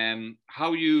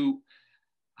how you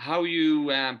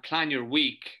plan your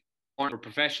week. For a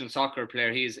professional soccer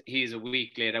player, he's a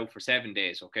week laid out for 7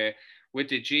 days. Okay, with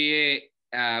the GA,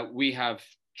 we have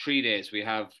 3 days. We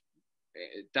have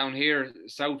down here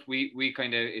south. We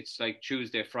kind of, it's like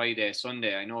Tuesday, Friday,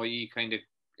 Sunday. I know you kind of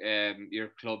your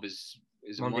club is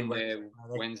Monday,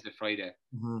 Wednesday, Friday.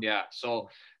 Mm-hmm. Yeah. So,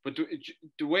 but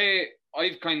the way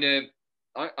I've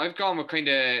gone with kind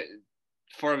of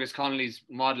Fergus Connolly's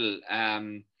model.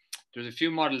 There's a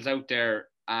few models out there.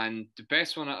 And the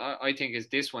best one, I think, is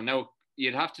this one. Now,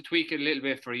 you'd have to tweak it a little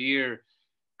bit for a year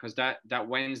because that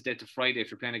Wednesday to Friday,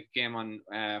 if you're playing a game on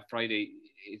Friday,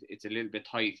 it's a little bit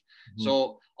tight. Mm-hmm.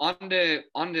 So on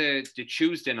the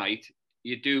Tuesday night,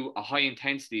 you do a high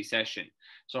intensity session.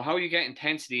 So how you get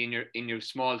intensity in your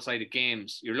small sided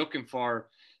games, you're looking for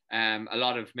a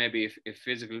lot of, maybe if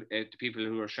physical, the people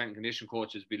who are strength and condition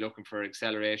coaches be looking for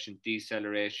acceleration,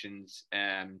 decelerations,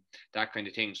 that kind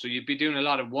of thing. So you'd be doing a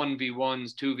lot of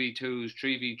 1v1s, 2v2s,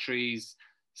 3v3s,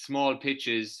 small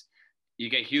pitches. You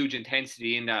get huge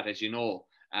intensity in that, as you know.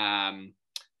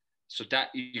 So that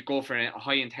you go for a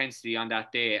high intensity on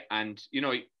that day, and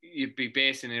you'd be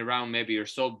basing it around maybe your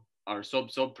sub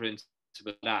principle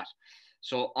of that.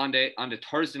 So on the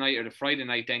Thursday night or the Friday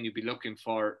night, then you'd be looking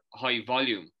for high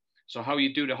volume. So how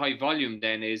you do the high volume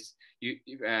then is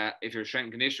if you're a strength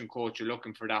and condition coach, you're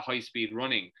looking for that high speed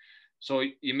running. So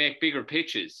you make bigger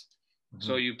pitches. Mm-hmm.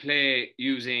 So you play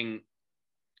using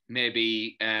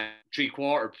maybe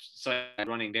 3/4 side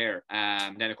running there.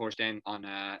 Then of course then on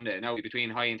now between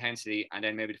high intensity and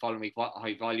then maybe the following week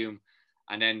high volume,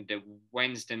 and then the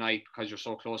Wednesday night, because you're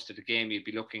so close to the game, you'd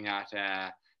be looking at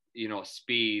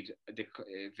speed.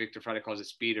 Victor Frederick calls it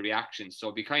speed of reaction. So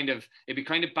it'd be kind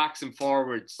of backs and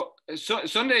forwards. So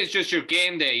Sunday is just your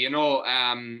game day.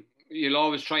 You'll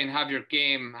always try and have a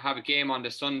game on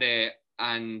the Sunday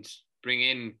and bring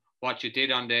in what you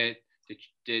did on the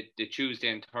Tuesday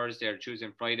and Thursday or Tuesday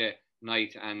and Friday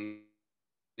night and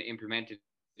implement it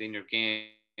in your game.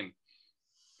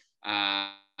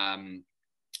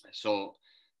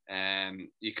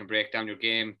 You can break down your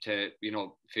game to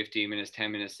 15 minutes,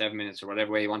 10 minutes, 7 minutes, or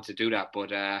whatever way you want to do that. But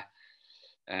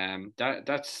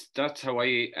that's how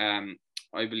I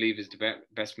believe is the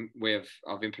best way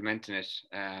of implementing it.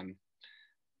 I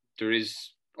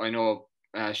know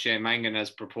Shane Mangan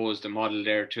has proposed a model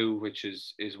there too, which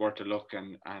is worth a look.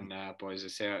 And but as I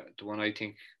say, the one I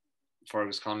think,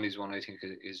 Fergus Connolly's one, I think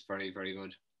is very, very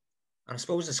good. And I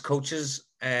suppose as coaches,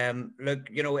 look,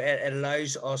 it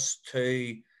allows us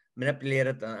to manipulate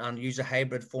it and use a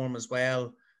hybrid form as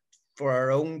well for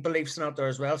our own beliefs out there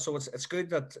as well. So it's good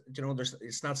that, you know,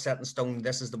 it's not set in stone.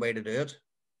 This is the way to do it.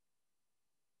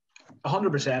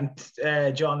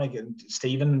 100%. John and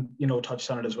Stephen, you know,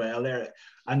 touched on it as well there.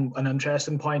 And an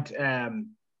interesting point. I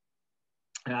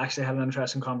actually had an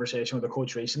interesting conversation with a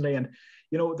coach recently, and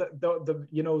you know,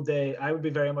 I would be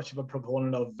very much of a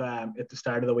proponent of at the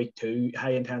start of the week too,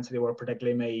 high intensity work,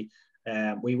 particularly me.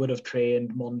 We would have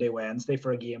trained Monday, Wednesday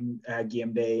for a game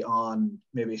day on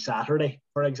maybe Saturday,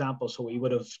 for example. So we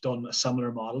would have done a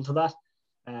similar model to that.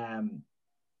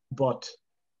 But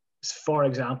for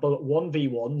example,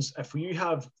 1v1s, if you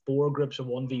have 4 groups of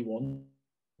 1v1,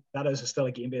 that is still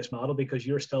a game-based model because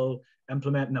you're still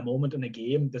implementing a moment in a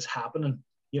game that's happening,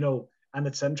 you know. And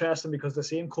it's interesting because the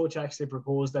same coach actually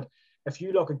proposed that if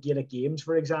you look at Gaelic games,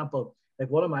 for example, like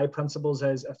one of my principles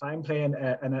is if I'm playing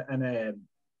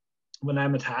when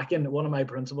I'm attacking, one of my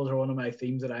principles or one of my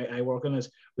themes that I work on is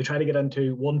we try to get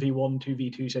into 1v1,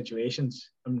 2v2 situations,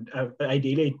 and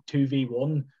ideally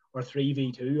 2v1 or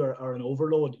 3v2 or an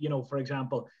overload, you know, for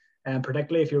example. And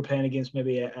particularly if you're playing against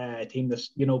maybe a team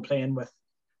that's, you know, playing with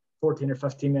 14 or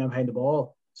 15 men behind the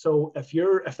ball. So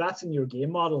if that's in your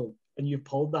game model and you've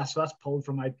pulled that, so that's pulled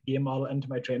from my game model into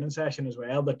my training session as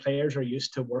well, the players are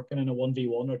used to working in a 1v1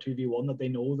 or 2v1, that they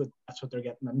know that that's what they're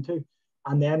getting into.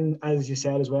 And then, as you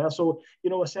said as well, so, you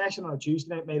know, a session on a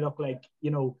Tuesday night may look like, you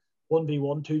know,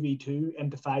 1v1, 2v2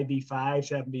 into 5v5,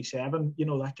 7v7, you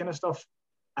know, that kind of stuff.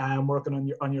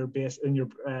 Working on your base, in your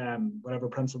whatever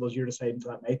principles you're deciding for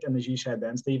that night. And as you said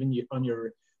then, Stephen,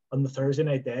 on the Thursday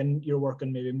night, then you're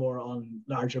working maybe more on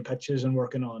larger pitches and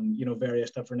working on, you know, various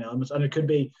different elements. And it could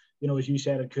be, you know, as you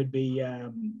said, it could be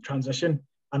transition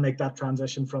and like that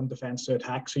transition from defense to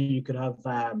attack. So you could have,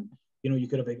 you know, you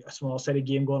could have a small sided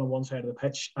game going on one side of the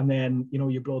pitch, and then, you know,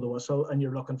 you blow the whistle and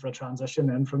you're looking for a transition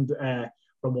then from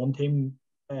one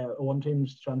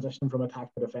team's transition from attack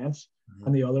to defense,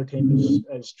 and the other team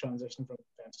is transition from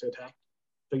defense to attack.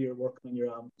 So you're working on your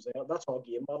elements there. That's all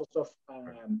game model stuff.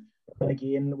 But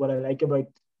again, what I like about,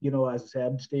 you know, as I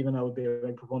said, Stephen, I would be a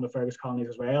big proponent of Fergus Connolly's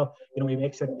as well. You know, he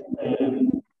makes it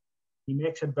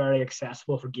very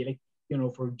accessible for Gaelic, you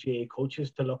know, for GA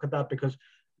coaches to look at that, because,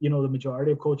 you know, the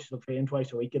majority of coaches will train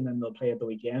twice a week and then they'll play at the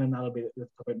weekend, and that'll be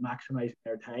about maximising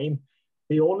their time.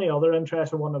 The only other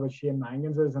interesting one about Shane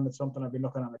Mangan's is, and it's something I've been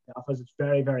looking at myself, is it's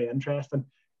very, very interesting.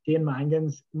 Shane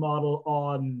Mangan's model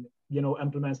on, you know,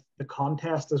 implements the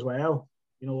contest as well.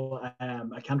 You know,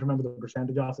 I can't remember the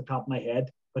percentage off the top of my head,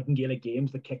 but in Gaelic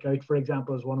games, the kick out, for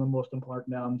example, is one of the most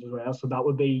important elements as well. So that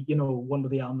would be, you know, one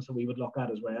of the elements that we would look at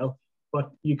as well.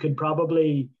 But you could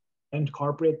probably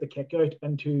incorporate the kick out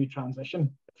into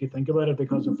transition, if you think about it,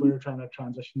 because if we're trying to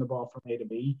transition the ball from A to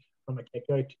B from a kick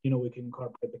out, you know, we can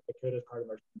incorporate the kick out as part of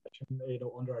our transition, you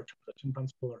know, under our transition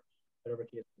principle or whatever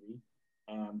case it be.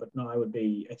 But no,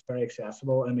 it's very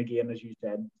accessible. And again, as you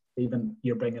said, Stephen,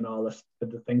 you're bringing all this,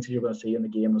 the things that you're going to see in the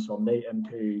game on Sunday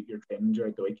into your training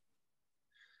during the week.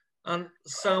 And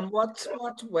Sam,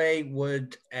 what way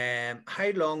would,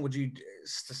 how long would you,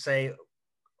 to say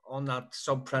on that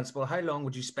sub principle, how long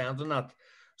would you spend on that?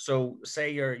 So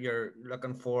say you're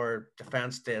looking for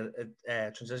defense to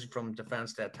transition from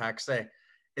defense to attack, say,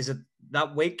 is it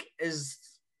that week is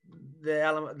the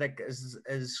element, like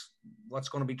is what's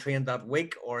going to be trained that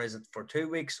week, or is it for 2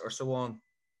 weeks or so on?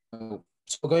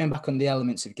 So going back on the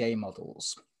elements of game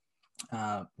models,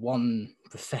 one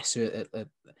professor at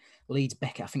Leeds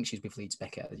Beckett, I think she's with Leeds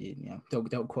Beckett, you know,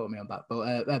 don't quote me on that,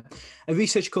 but a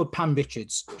researcher called Pam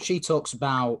Richards, she talks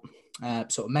about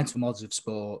sort of mental models of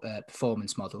sport,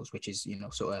 performance models, which is, you know,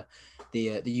 sort of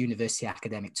the university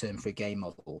academic term for a game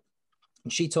model.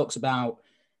 And she talks about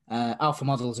alpha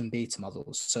models and beta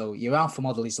models. So your alpha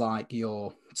model is like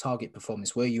your target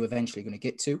performance, where you're eventually going to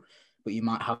get to, but you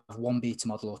might have one beta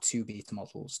model or 2 beta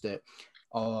models that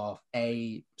are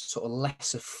a sort of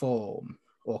lesser form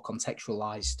or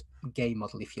contextualized game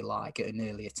model, if you like, at an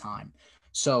earlier time.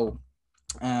 So,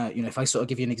 you know, if I sort of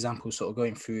give you an example, sort of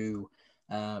going through,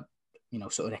 you know,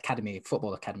 sort of academy,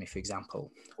 football academy, for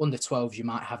example, under 12s, you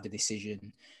might have the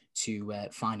decision to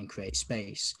find and create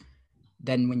space.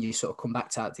 Then when you sort of come back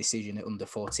to that decision at under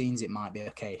 14s, it might be,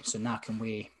 okay, so now can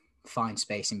we find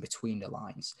space in between the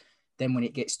lines? Then when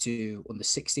it gets to under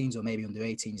 16s or maybe under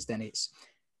 18s, then it's,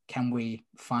 can we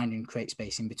find and create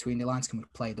space in between the lines? Can we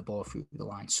play the ball through the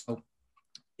lines? So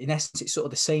in essence, it's sort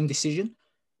of the same decision,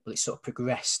 but it's sort of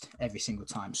progressed every single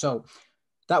time. So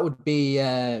that would be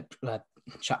a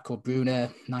chap called Bruner,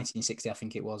 1960, I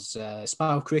think it was,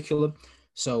 spiral curriculum.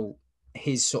 So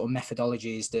his sort of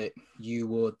methodology is that you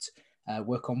would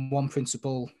work on one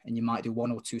principle and you might do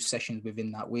 1 or 2 sessions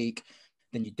within that week.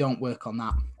 then you don't work on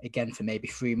that again for maybe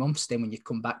 3 months. Then when you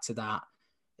come back to that,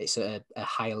 it's a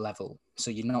higher level. So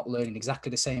you're not learning exactly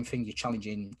the same thing. You're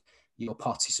challenging your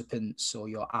participants or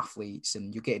your athletes,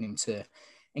 and you're getting them to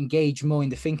engage more in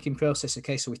the thinking process.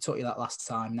 Okay, so we taught you that last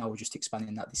time. Now we're just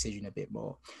expanding that decision a bit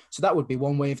more. So that would be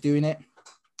one way of doing it.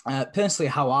 Personally,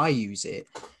 how I use it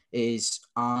is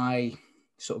I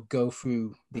sort of go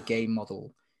through the game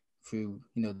model through,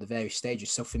 the various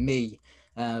stages. So for me,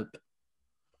 I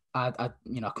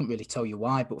couldn't really tell you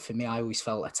why, but for me, I always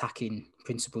felt attacking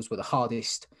principles were the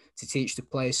hardest to teach the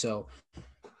players. So,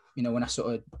 when I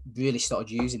sort of really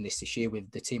started using this year with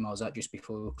the team I was at just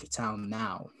before Rugby Town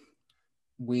now,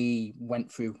 we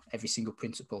went through every single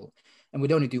principle, and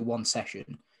we'd only do one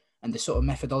session. And the sort of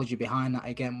methodology behind that,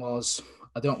 again, was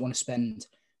I don't want to spend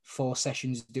 4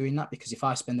 sessions doing that, because if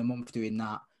I spend a month doing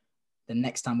that, the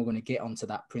next time we're going to get onto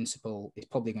that principle is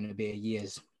probably going to be a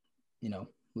year's,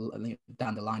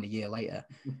 down the line a year later.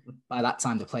 By that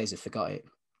time, the players have forgot it.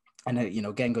 And,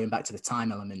 again, going back to the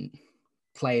time element,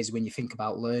 players, when you think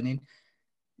about learning,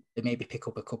 they maybe pick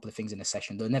up a couple of things in a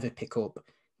session. They'll never pick up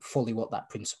fully what that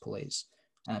principle is.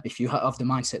 If you have the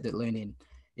mindset that learning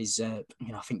is, I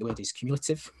think the word is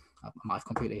cumulative. I might have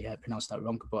completely pronounced that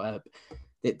wrong, but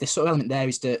the sort of element there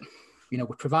is that, we're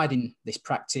providing this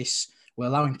practice, we're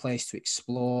allowing players to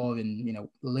explore and,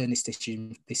 learn this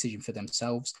decision for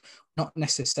themselves, not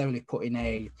necessarily putting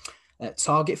a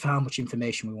target for how much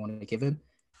information we want to give them.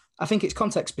 I think it's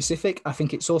context specific. I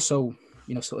think it's also,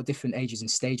 sort of different ages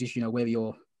and stages, where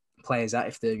your players at,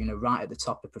 if they're, right at the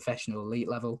top of professional elite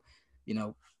level,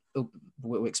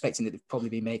 we're expecting that they'd probably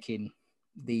be making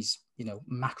these,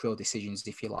 macro decisions,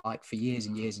 if you like, for years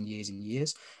and years and years and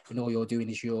years. And all you're doing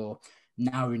is you're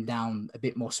narrowing down a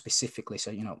bit more specifically.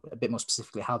 So, a bit more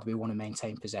specifically, how do we want to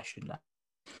maintain possession there?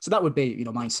 So that would be,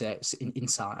 mindset,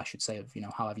 insight, I should say, of,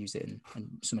 how I've used it, and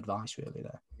some advice really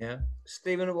there. Yeah.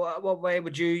 Stephen, what way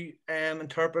would you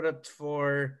interpret it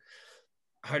for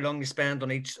how long you spend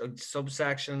on each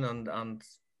subsection, and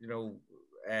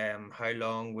how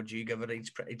long would you give it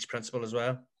each principle as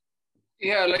well?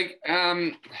 Yeah,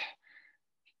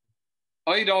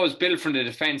 I'd always build from the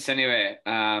defence anyway,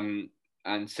 and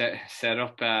set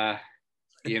up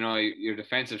your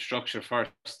defensive structure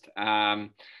first.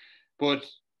 But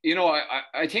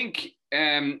I think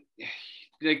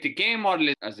the game model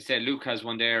is, as I said, Luke has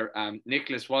one there.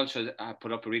 Nicholas Walsh has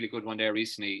put up a really good one there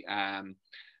recently on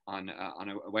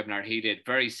a webinar he did.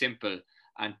 Very simple.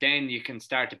 And then you can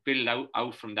start to build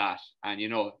out from that, and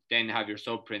then have your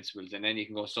sub principles, and then you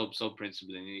can go sub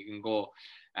principles, and you can go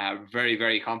very,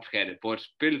 very complicated. But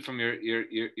build from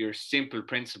your simple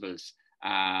principles,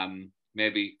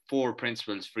 maybe 4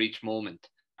 principles for each moment.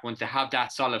 Once you have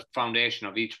that solid foundation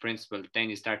of each principle, then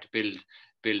you start to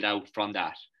build out from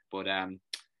that. But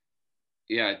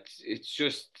it's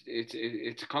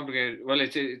a complicated. Well,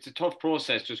 it's a tough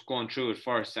process just going through it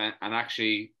first, and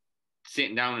actually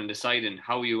sitting down and deciding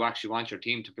how you actually want your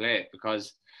team to play,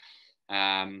 because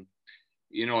a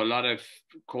lot of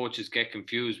coaches get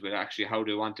confused with actually how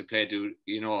they want to play,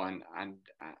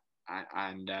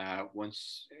 and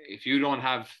once, if you don't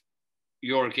have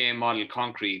your game model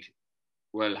concrete,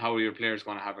 well, how are your players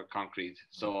going to have it concrete?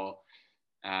 So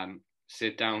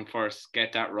sit down first,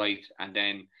 get that right, and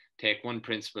then take one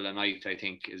principle a night, I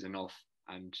think, is enough,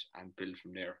 and build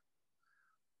from there.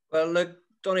 Well, look,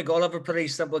 Donegal have a pretty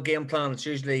simple game plan. It's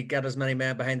usually get as many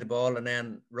men behind the ball and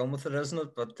then run with it, isn't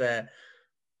it? But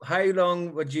how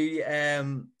long would you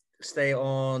stay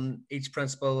on each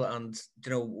principle, and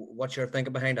what's your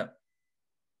thinking behind it?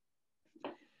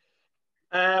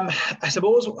 I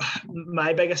suppose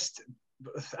my biggest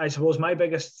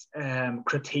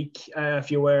critique,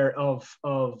 if you were, of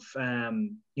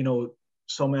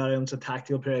some elements of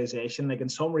tactical periodization, like in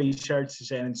some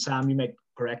research, and Sam, you may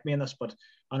correct me on this, but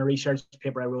on a research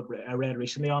paper I read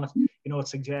recently on it, it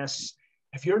suggests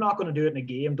if you're not going to do it in a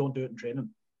game, don't do it in training,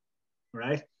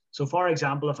 right? So, for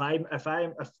example, if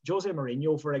Jose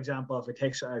Mourinho, for example, if he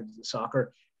takes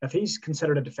soccer, if he's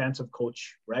considered a defensive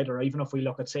coach, right, or even if we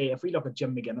look at Jim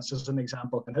McGuinness as an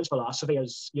example, and his philosophy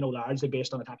is, largely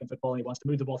based on attacking football, and he wants to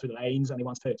move the ball through the lines, and he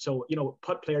wants to,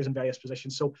 put players in various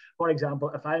positions. So, for example,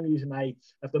 if I'm using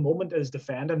if the moment is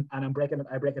defending, and I break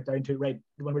it down to, right,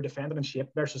 when we're defending in shape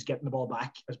versus getting the ball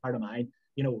back as part of mine,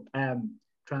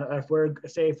 if we're,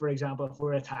 say, for example, if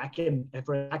we're attacking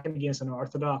against an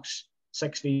orthodox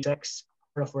 6v6,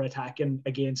 or if we're attacking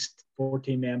against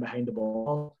 14 men behind the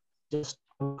ball, just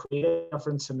create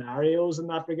different scenarios in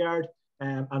that regard,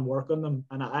 and work on them.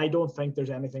 And I don't think there's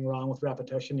anything wrong with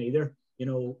repetition either.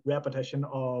 Repetition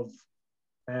of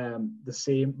the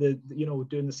same,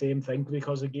 doing the same thing,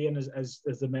 because again, as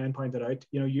the man pointed out,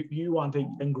 you want to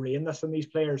ingrain this in these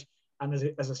players. And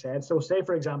as I said, so say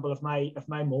for example, if my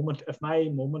moment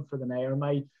for the night, or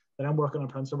that I'm working on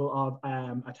principle of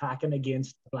attacking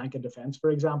against blanket defense,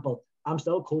 for example, I'm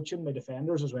still coaching my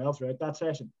defenders as well throughout that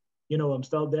session.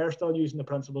 They're still using the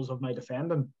principles of my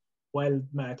defending, while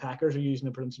my attackers are using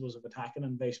the principles of attacking,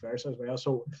 and vice versa as well.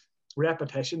 So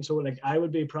repetition. So like I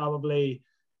would be probably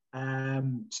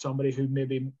somebody who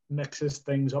maybe mixes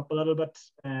things up a little bit.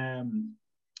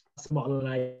 That's the model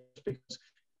I because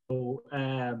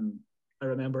I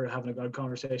remember having a good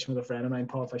conversation with a friend of mine,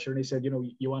 Paul Fisher, and he said,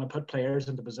 you want to put players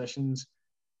into positions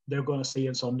they're going to see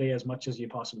on Sunday as much as you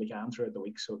possibly can throughout the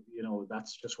week. So,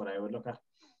 that's just what I would look at.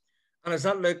 And does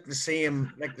that look the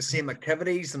same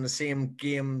activities and the same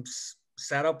games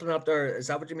set up and out there? Is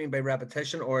that what you mean by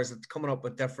repetition, or is it coming up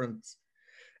with different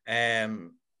ideas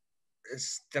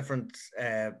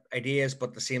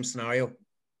but the same scenario?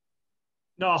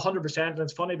 No, 100%. And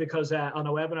it's funny because on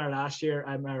a webinar last year,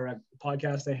 or a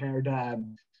podcast, I heard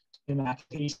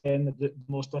he's saying that the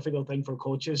most difficult thing for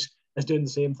coaches is doing the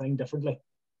same thing differently.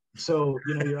 So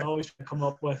you're always trying to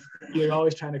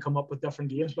come up with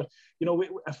different games. But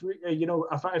if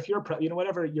you're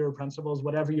whatever your principles,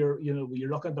 whatever you're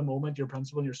looking at the moment, your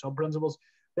principle and your sub principles,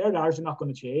 their ours are not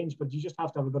going to change. But you just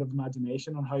have to have a bit of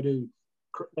imagination on how to.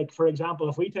 Like, for example,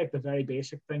 if we take the very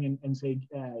basic thing in say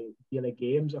Gaelic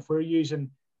games, if we're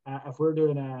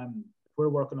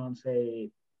working on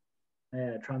say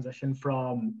transition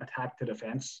from attack to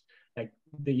defense, like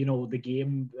the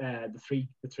game, the three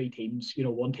teams,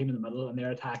 one team in the middle and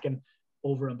they're attacking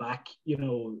over and back,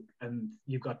 and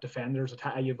you've got defenders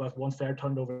you've got once they're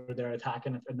turned over, they're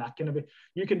attacking, and that kind of be,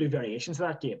 you can do variations of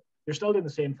that game. You're still doing the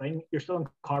same thing, you're still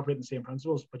incorporating the same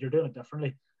principles, but you're doing it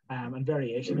differently. And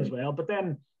variation as well. But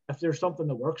then if there's something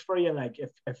that works for you, like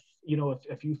if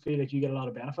you feel like you get a lot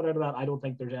of benefit out of that, I don't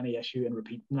think there's any issue in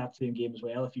repeating that same game as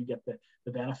well if you get the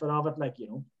benefit of it,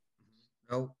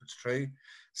 No, it's true.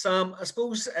 Sam, I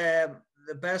suppose the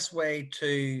best way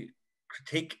to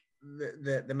critique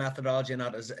the methodology in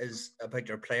that is about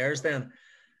your players then.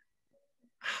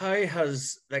 How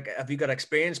have you got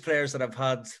experienced players that have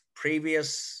had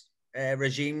previous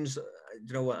regimes,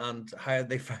 and how have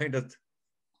they found it?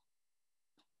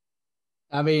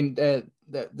 I mean,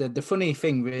 the funny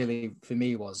thing really for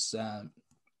me was,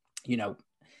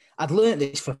 I'd learned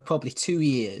this for probably 2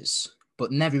 years,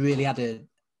 but never really had a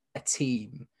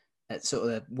team at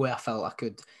sort of where I felt I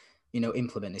could,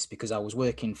 implement this, because I was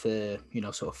working for,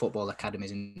 sort of football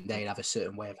academies, and they'd have a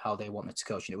certain way of how they wanted to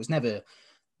coach. And it was never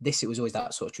this, it was always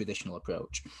that sort of traditional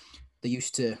approach. They're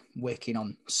used to working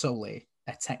on solely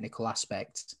a technical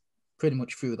aspect pretty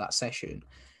much through that session.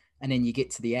 And then you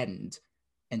get to the end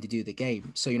and they do the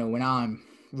game. So, when I'm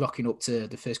rocking up to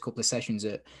the first couple of sessions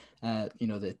at,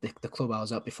 the club I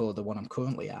was at before the one I'm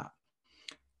currently at,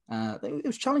 it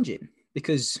was challenging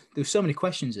because there were so many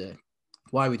questions there.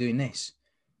 Why are we doing this?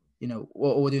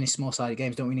 What are we doing in small-sided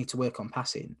games? Don't we need to work on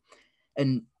passing?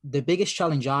 And the biggest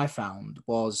challenge I found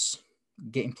was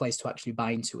getting players to actually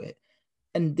buy into it.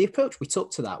 And the approach we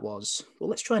took to that was, well,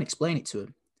 let's try and explain it to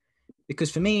them. Because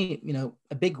for me,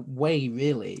 a big way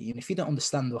really, if you don't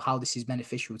understand how this is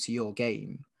beneficial to your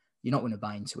game, you're not going to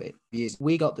buy into it.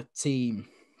 We got the team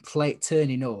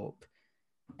turning up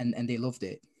and they loved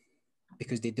it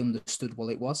because they'd understood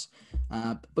what it was.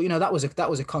 But that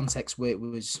was a context where it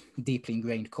was deeply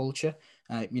ingrained culture.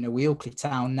 We Oakley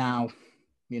Town now,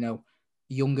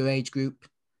 younger age group,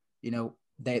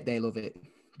 they love it.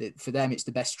 For them, it's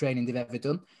the best training they've ever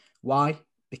done. Why?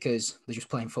 Because they're just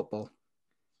playing football.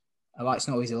 All right, it's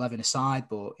not always 11 aside,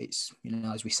 but it's,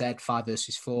 as we said, 5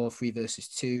 versus 4, 3 versus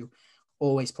 2,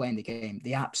 always playing the game.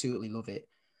 They absolutely love it,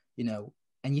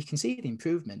 and you can see the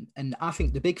improvement. And I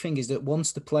think the big thing is that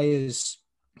once the players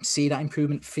see that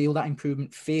improvement, feel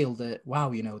that, wow,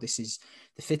 this is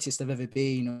the fittest I've ever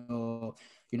been, or,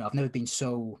 I've never been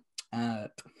so,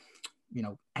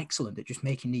 excellent at just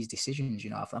making these decisions.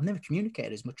 I've never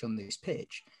communicated as much on this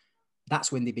pitch.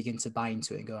 That's when they begin to buy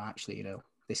into it and go, actually,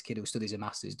 this kid who studies a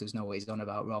master's does know what he's on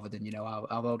about, rather than,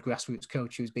 our old grassroots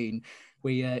coach who's been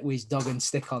with his dog and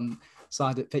stick on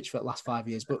side at pitch for the last 5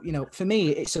 years. But, for me,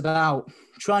 it's about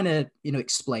trying to,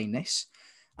 explain this.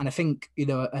 And I think,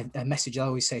 a message I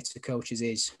always say to coaches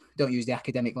is don't use the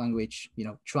academic language,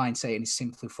 try and say it in as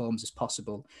simple forms as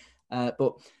possible.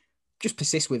 But just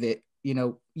persist with it.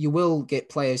 You will get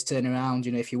players turn around,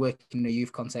 if you work in a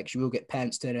youth context, you will get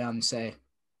parents turn around and say,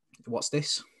 what's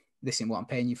this? This isn't what I'm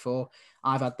paying you for.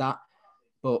 I've had that.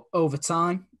 But over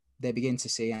time, they begin to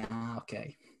see,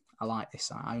 okay, I like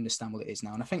this. I understand what it is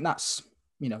now. And I think that's,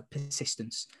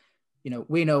 persistence.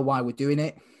 we know why we're doing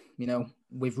it.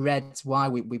 We've read why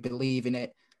we believe in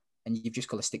it, and you've just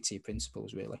got to stick to your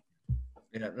principles, really.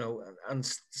 Yeah, no. And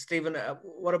Stephen,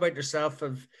 what about yourself?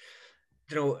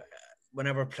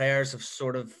 Whenever players have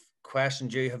sort of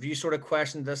questioned you, have you sort of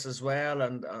questioned this as well,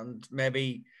 and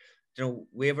maybe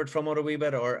wavered from it a wee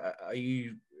bit, or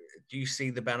do you see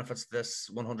the benefits of this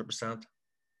 100%?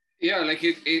 Yeah, like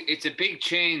it's a big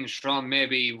change from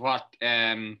maybe what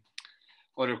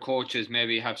other coaches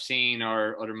maybe have seen,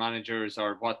 or other managers,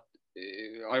 or what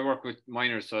I work with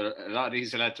minors, so a lot of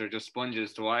these lads are just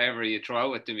sponges to whatever you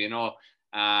throw out at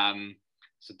them,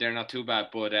 so they're not too bad.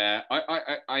 But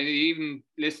I even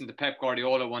listened to Pep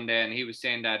Guardiola one day, and he was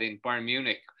saying that in Bayern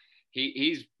Munich,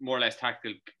 he's more or less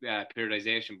tactical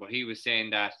periodization, but he was saying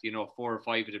that 4 or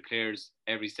 5 of the players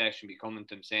every session be coming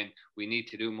to him saying, we need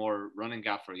to do more running,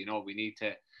 gaffer, we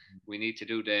need to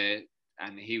do the,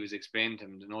 and he was explaining to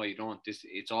him, no, you don't,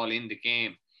 it's all in the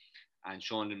game, and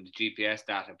showing them the GPS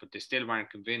data, but they still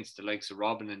weren't convinced, the likes of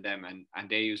Robin and them, and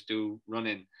they used to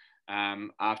running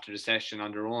after the session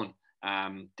on their own.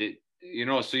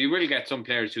 So you will get some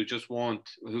players who just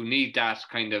who need that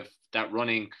kind of that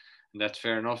running, and that's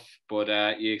fair enough.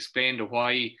 But you explain the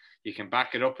why. You can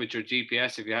back it up with your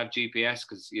GPS if you have GPS,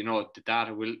 because the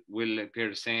data will appear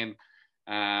the same.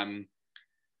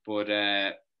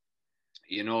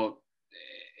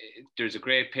 There's a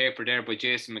great paper there by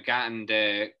Jason McGatton,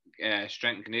 the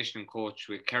strength and conditioning coach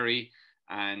with Kerry,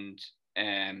 and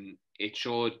it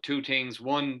showed 2 things.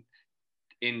 One,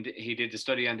 he did the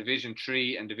study on Division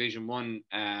 3 and Division 1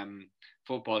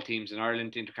 football teams in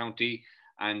Ireland, intercounty,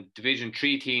 and Division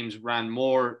 3 teams ran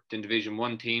more than Division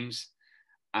 1 teams,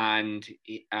 and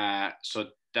so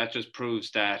that just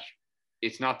proves that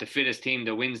it's not the fittest team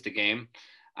that wins the game.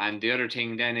 And the other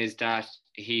thing then is that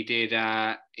he'd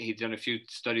done a few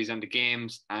studies on the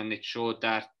games, and it showed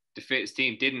that the fittest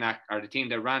team or the team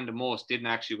that ran the most didn't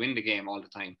actually win the game all the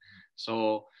time.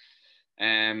 So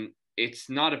it's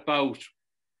not about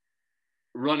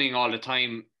running all the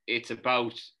time, it's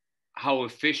about how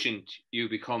efficient you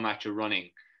become at your running.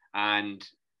 And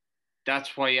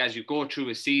that's why as you go through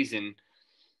a season,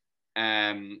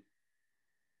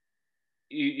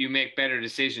 you make better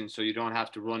decisions, so you don't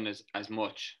have to run as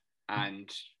much. And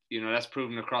that's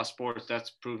proven across sports,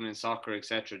 that's proven in soccer,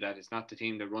 etc., that it's not the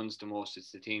team that runs the most,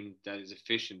 it's the team that is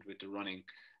efficient with the running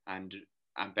and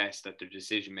best at their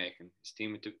decision making. It's the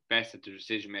team with the best at their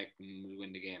decision making will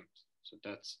win the game. So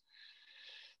that's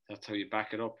how you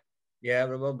back it up. Yeah,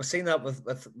 well, we've seen that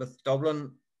with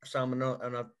Dublin, Sam. I'm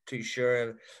not too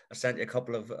sure. I sent you a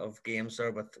couple of games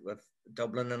there with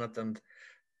Dublin in it, and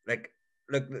look,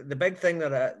 the big thing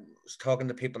that I was talking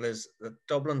to people is that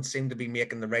Dublin seem to be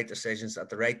making the right decisions at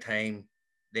the right time.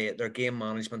 Their game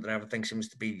management and everything seems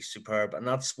to be superb, and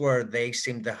that's where they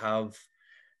seem to have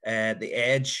the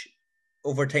edge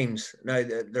over teams. Now,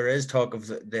 there is talk of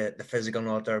the physical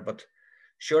not there, but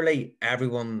surely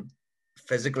everyone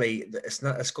physically,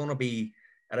 it's going to be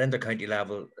at inter-county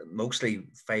level mostly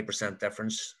 5%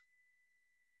 difference.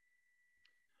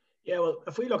 Yeah, well,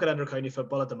 if we look at inter-county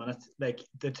football at the minute,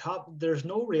 there's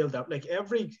no real doubt. Like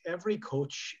every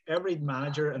coach, every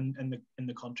manager in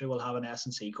the country will have an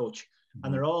S&C coach,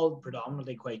 and they're all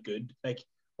predominantly quite good.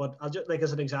 But I'll just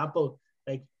as an example,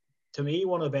 to me,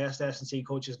 one of the best S&C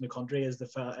coaches in the country is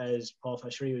Paul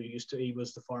Fisher. He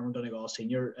was the former Donegal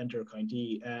senior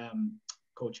inter-county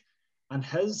coach, and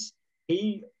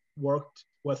he worked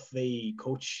with the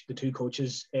two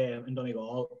coaches in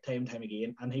Donegal time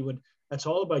again, and it's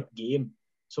all about game.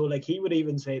 So he would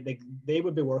even say they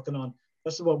would be working on,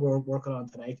 this is what we're working on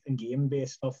tonight, in game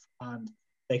based stuff, and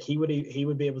he would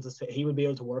be able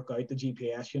to work out the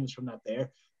GPS units from that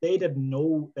there. They didn't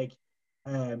know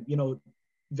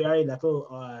very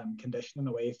little conditioning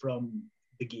away from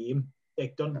the game.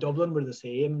 Dublin were the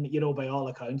same, by all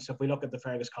accounts. If we look at the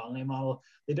Fergus Connolly model,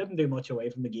 they didn't do much away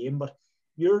from the game. But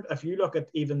if you look at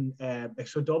even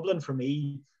so Dublin for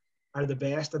me are the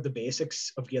best at the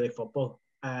basics of Gaelic football.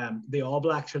 The All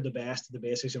Blacks are the best at the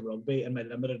basics of rugby, in my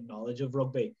limited knowledge of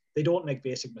rugby. They don't make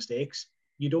basic mistakes.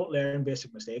 You don't learn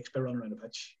basic mistakes by running around a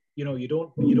pitch. You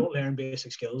don't learn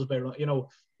basic skills by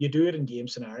you do it in game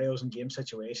scenarios and game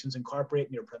situations,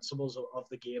 incorporating your principles of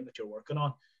the game that you're working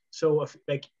on. So if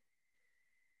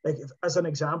as an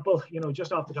example,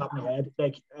 just off the top of my head,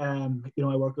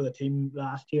 I worked with a team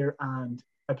last year, and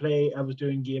I was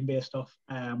doing game-based stuff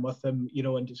with them,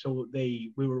 and so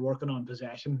we were working on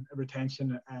possession,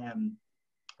 retention, and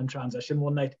transition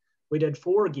one night. We did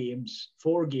 4 games,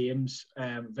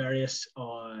 various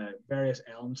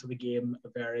elements of the game,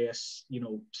 various,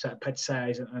 pitch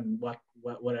size and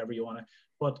whatever you want to.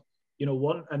 But,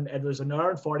 and it was an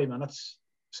hour and 40 minutes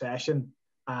session,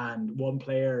 and one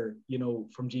player, you know,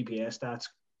 from GPS stats,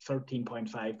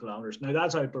 13.5 kilometers. Now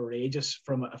that's outrageous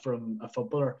from a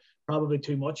footballer, probably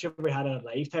too much if we had a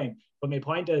lifetime. But my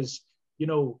point is, you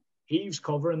know, he's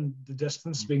covering the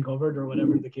distance being covered, or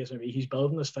whatever the case may be. He's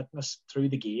building his fitness through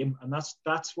the game, and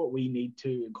that's what we need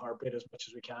to incorporate as much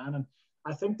as we can. And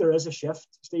I think there is a shift,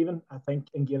 Stephen. I think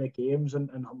in Gaelic games, and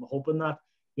I'm hoping that,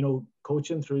 you know,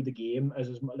 coaching through the game is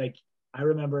like, I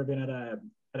remember being at a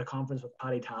conference with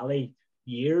Paddy Talley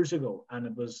years ago, and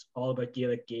it was all about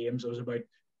Gaelic games. It was about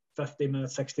 50-minute,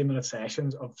 60-minute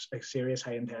sessions of like serious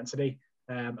high intensity.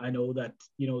 I know that,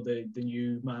 you know, the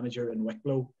new manager in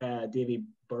Wicklow, Davy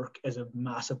Burke, is a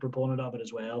massive proponent of it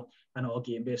as well, and all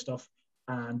game-based stuff.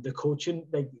 And the coaching,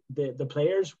 like the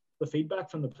players, the feedback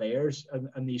from the players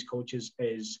and these coaches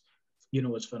is, you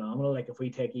know, it's phenomenal. Like if we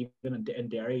take even in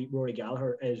Derry, Rory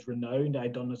Gallagher is renowned.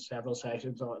 I'd done several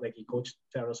sessions, like he coached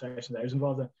several sessions I was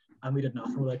involved in, and we did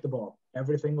nothing without the ball.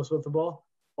 Everything was with the ball,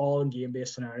 all in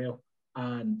game-based scenario.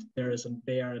 And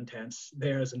they are intense.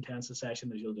 They're as intense a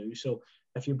session as you'll do. So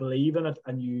if you believe in it,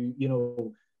 and you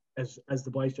know, as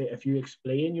the boys say, if you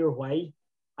explain your why,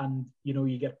 and you know,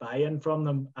 you get buy-in from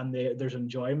them, and there's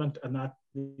enjoyment, and that,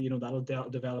 you know, that'll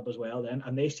develop as well then,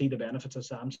 and they see the benefits. As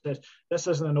Sam says, this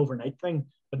isn't an overnight thing,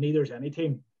 but neither is any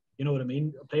team. You know what I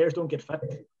mean? Players don't get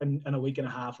fit in a week and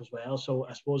a half as well. So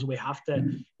I suppose we have to,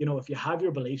 you know, if you have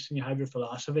your beliefs and you have your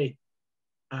philosophy,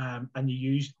 and you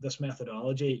use this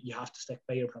methodology, you have to stick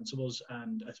by your principles.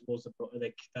 And I suppose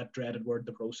like that dreaded word,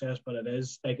 the process, but it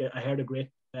is like, I heard a great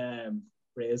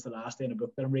phrase the last day in a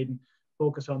book that I'm reading: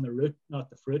 focus on the root, not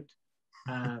the fruit.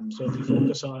 So if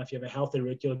you have a healthy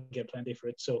root, you'll get plenty of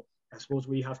fruit. So I suppose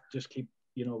we have to just keep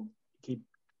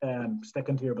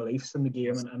sticking to your beliefs in the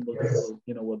game, and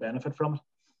we'll benefit from it.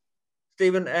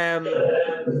 Stephen,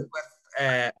 you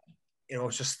know, I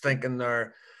was just thinking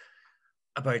there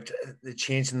about the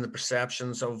change in the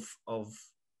perceptions of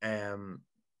you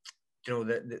know,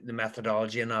 the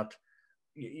methodology and that.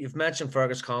 You've mentioned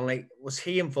Fergus Connolly. Was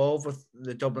he involved with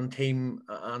the Dublin team,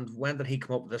 and when did he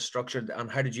come up with this structure,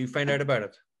 and how did you find out about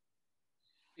it?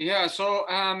 Yeah, so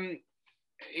I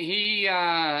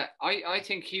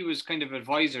think he was kind of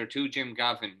advisor to Jim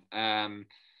Gavin.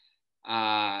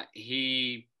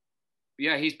 He's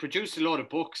produced a lot of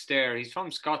books there. He's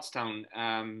from Scottstown,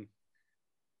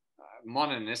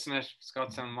 Monaghan, isn't it?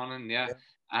 Scottstown, Monaghan, yeah.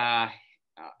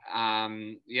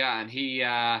 And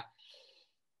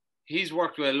he's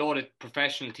worked with a lot of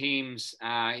professional teams.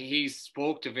 He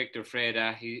spoke to Victor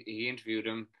Freda. He interviewed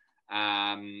him,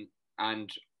 and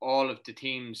all of the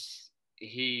teams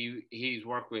he's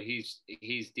worked with, he's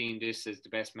deemed this as the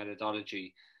best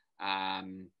methodology,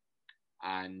 and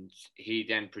he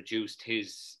then produced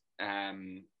his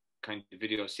kind of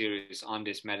video series on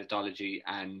this methodology,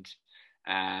 and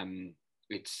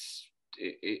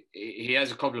he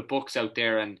has a couple of books out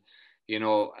there, and you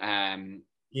know,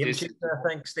 Game Changer, I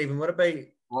think, Stephen. What about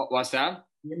what's that?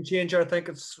 Game Changer, I think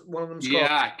it's one of them.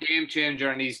 Yeah, Game Changer,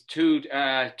 and he's two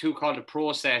called the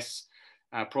Process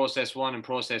 1 and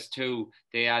Process 2.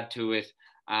 They add to it,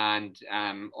 and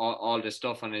all the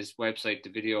stuff on his website, the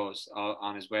videos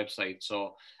on his website.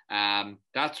 So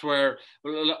that's where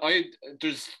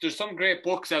there's some great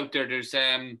books out there. There's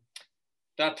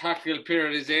that tactical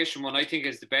periodization one, I think,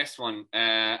 is the best one.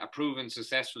 A proven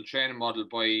successful training model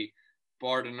by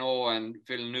Bordenau and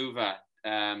Villanova.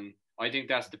 I think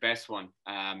that's the best one.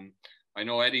 I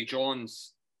know Eddie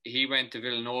Jones, he went to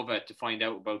Villanova to find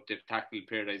out about the tactical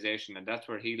periodization, and that's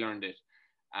where he learned it.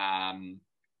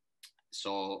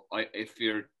 So if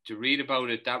you're to read about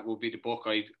it, that would be the book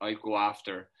I'd go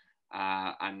after.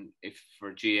 And if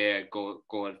for GA, go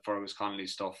at Fergus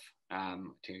Connolly's stuff. I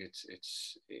think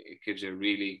it gives you a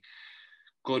really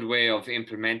good way of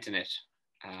implementing it.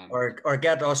 Or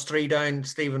get us three down,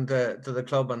 Stephen, to the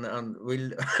club, and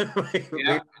we'll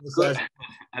good.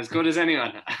 As good as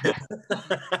anyone.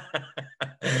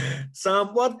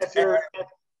 Sam, what?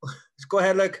 Go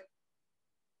ahead, Luke.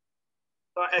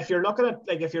 If you're looking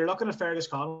at Fergus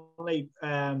Connolly,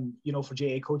 you know, for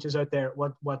GA coaches out there,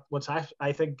 what's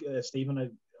I think, Stephen, I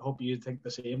hope you think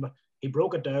the same, but he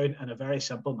broke it down in a very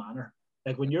simple manner.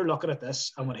 Like when you're looking at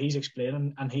this and when he's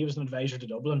explaining, and he was an advisor to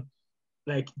Dublin,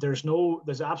 like there's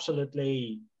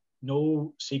absolutely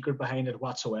no secret behind it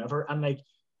whatsoever. And like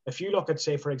if you look at,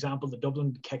 say, for example, the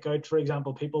Dublin kick out, for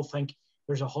example, people think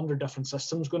there's 100 different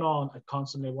systems going on at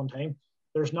constantly at one time.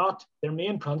 There's not. Their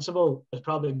main principle is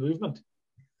probably movement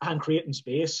and creating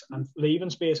space and leaving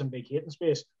space and vacating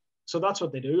space. So that's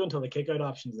what they do until the kick out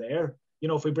option's there. You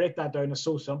know, if we break that down, it's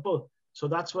so simple. So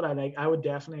that's what I like. I would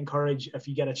definitely encourage, if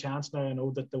you get a chance now, I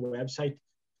know that the website,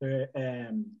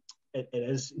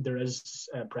 there is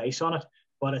a price on it,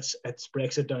 but it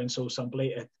breaks it down so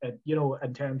simply.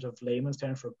 In terms of layman's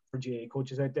terms for GA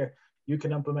coaches out there, you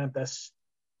can implement this,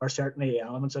 or certainly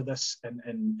elements of this,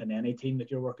 in any team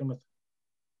that you're working with.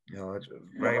 It's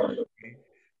very.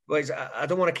 Guys, I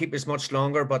don't want to keep this much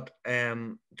longer, but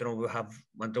we have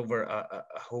went over a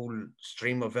whole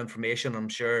stream of information. I'm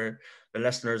sure the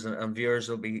listeners and viewers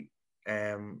will be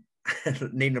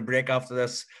needing a break after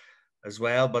this as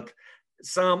well. But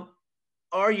Sam,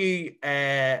 have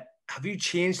you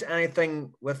changed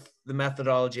anything with the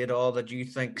methodology at all that you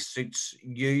think suits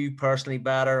you personally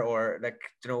better, or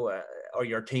or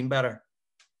your team better?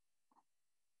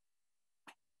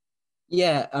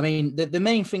 Yeah, I mean, the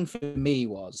main thing for me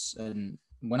was, and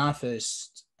when I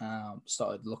first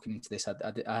started looking into this, I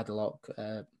had a lot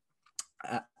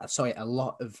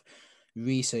of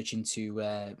research into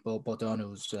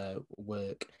Bordonno's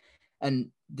work,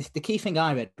 and the key thing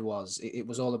I read was it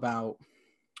was all about,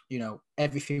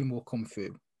 everything will come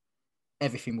through.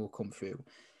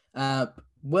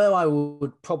 Where I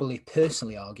would probably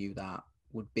personally argue that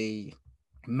would be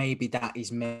maybe that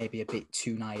is maybe a bit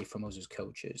too naive from us as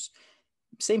coaches.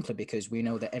 Simply because we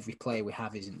know that every player we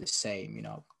have isn't the same.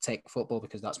 Take football,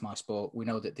 because that's my sport. We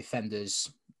know that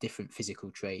defenders, different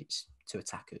physical traits to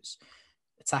attackers.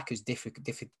 Attackers,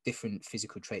 different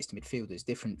physical traits to midfielders,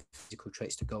 different physical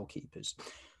traits to goalkeepers.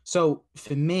 So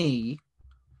for me,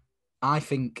 I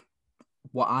think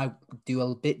what I do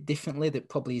a bit differently that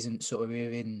probably isn't sort of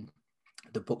in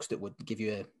the books that would give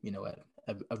you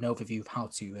an overview of how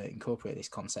to incorporate this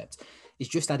concept is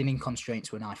just adding in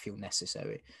constraints when I feel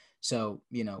necessary. So,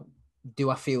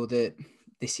 do I feel that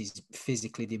this is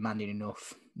physically demanding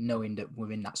enough, knowing that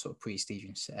we're in that sort of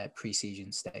pre-season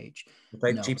stage?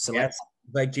 Like GPS.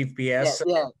 Like GPS.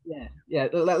 Yeah.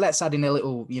 Let's add in a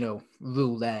little,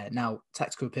 rule there. Now,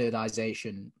 tactical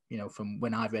periodization, from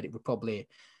when I read it, would probably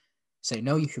say,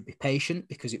 no, you should be patient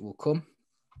because it will come.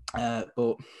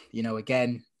 But,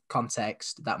 again,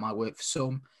 context, that might work for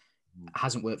some. It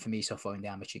hasn't worked for me so far in the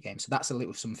amateur game. So that's a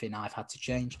little something I've had to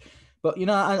change. But,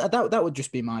 that would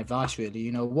just be my advice,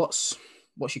 really. What's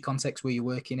your context where you're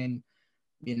working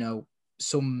in?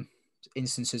 Some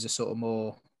instances are sort of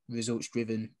more results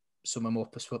driven. Some are more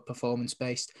performance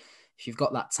based. If you've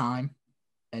got that time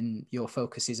and your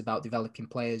focus is about developing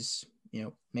players,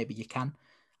 maybe you can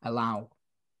allow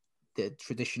the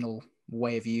traditional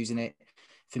way of using it.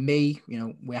 For me,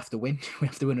 we have to win. We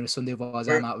have to win on a Sunday, otherwise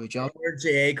I'm out of a job. We're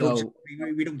GA coach. So,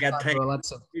 we don't get time.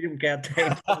 We don't get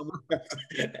time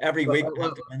every week.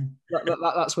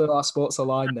 That's where our sports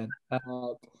align then.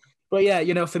 But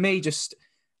yeah, for me, just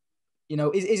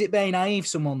is it very naive?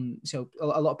 Someone, a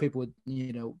lot of people would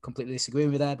completely disagree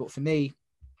with that. But for me,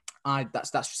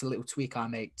 that's just a little tweak I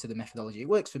make to the methodology. It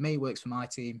works for me, works for my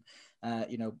team.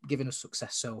 Giving us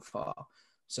success so far.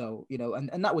 So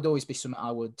and that would always be something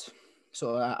I would.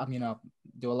 So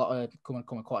do a lot of come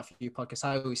on quite a few podcasts.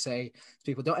 I always say to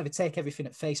people, don't ever take everything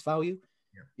at face value.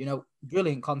 Yeah.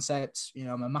 Brilliant concepts.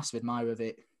 I'm a massive admirer of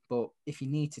it. But if you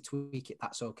need to tweak it,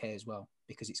 that's okay as well,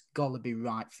 because it's got to be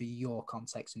right for your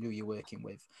context and who you're working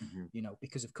with. Mm-hmm.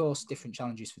 Because of course, different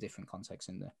challenges for different contexts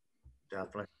in there.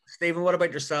 Definitely. Stephen, what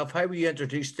about yourself? How were you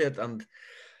introduced to it? And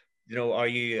are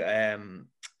you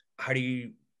how do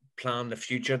you plan the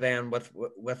future then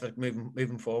with it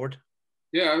moving forward?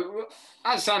 Yeah,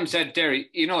 as Sam said there,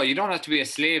 you don't have to be a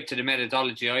slave to the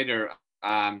methodology either.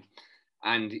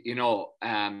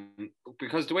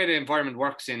 Because the way the environment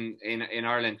works in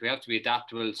Ireland, we have to be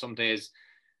adaptable. Some days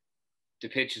the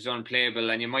pitch is unplayable,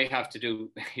 and you might have to do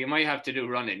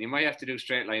running, you might have to do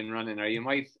straight line running, or you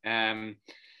might, I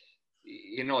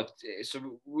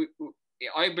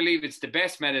believe it's the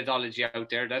best methodology out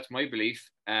there. That's my belief.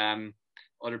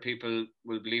 Other people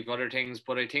will believe other things,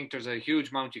 but I think there's a huge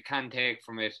amount you can take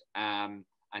from it, and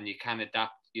you can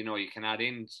adapt. You can add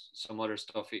in some other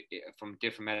stuff from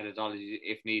different methodologies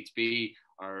if needs be,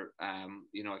 or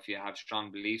if you have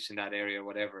strong beliefs in that area or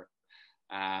whatever.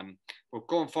 But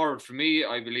going forward, for me,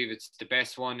 I believe it's the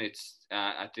best one. It's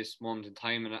at this moment in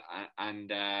time,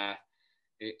 and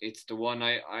it's the one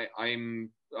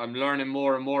I'm learning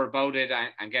more and more about it,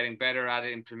 and getting better at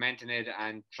it, implementing it,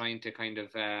 and trying to kind of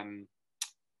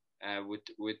with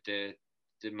the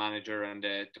manager and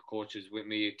the coaches with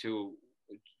me to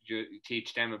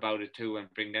teach them about it too,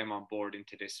 and bring them on board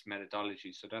into this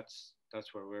methodology. So that's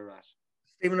where we're at.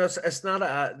 Stephen, it's not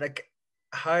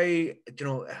how I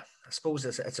suppose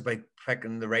it's about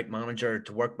picking the right manager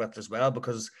to work with as well,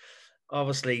 because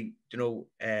obviously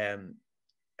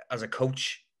as a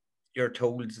coach you're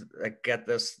told get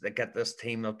this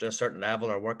team up to a certain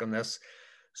level or work on this.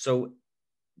 So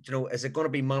is it going to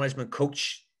be management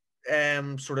coach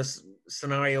sort of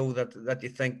scenario that you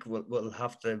think will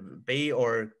have to be,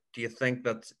 or do you think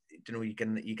that you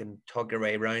can talk your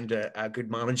way around a good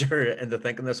manager into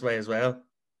thinking this way as well?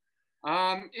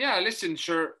 Yeah, listen,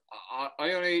 sure.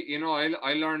 I only,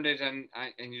 I learned it, and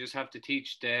you just have to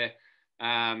teach the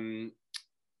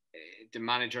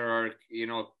manager, or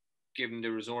give them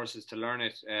the resources to learn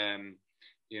it.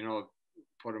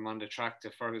 Put them on the track to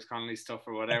Fergus Connolly stuff,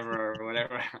 or whatever, or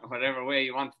whatever way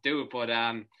you want to do it. But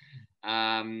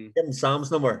give him Sam's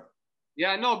number.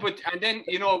 Yeah, no, and then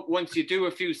once you do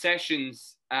a few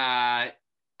sessions, and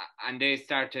they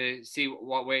start to see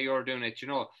what way you're doing it,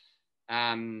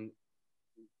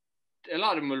 a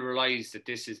lot of them will realize that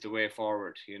this is the way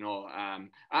forward,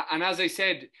 and as I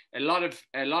said, a lot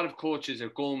of coaches are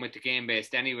going with the game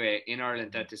based anyway in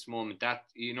Ireland at this moment. That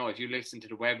if you listen to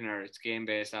the webinar, it's game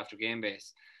based after game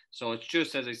based. So it's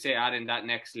just, as I say, adding that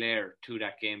next layer to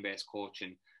that game based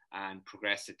coaching and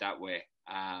progress it that way.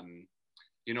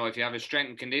 If you have a strength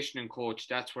and conditioning coach,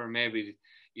 that's where maybe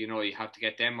you have to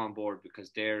get them on board,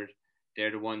 because they're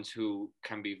the ones who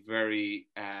can be very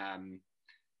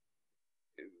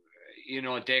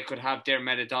they could have their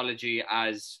methodology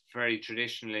as very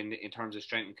traditional in terms of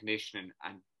strength and conditioning,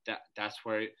 and that's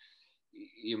where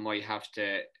you might have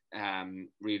to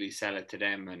really sell it to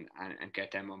them and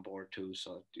get them on board too.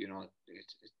 So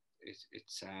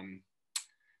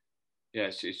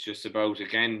it's just about,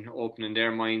 again, opening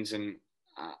their minds and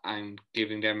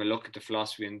giving them a look at the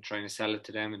philosophy and trying to sell it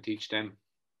to them and teach them.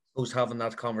 Who's having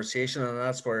that conversation, and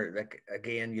that's where, like,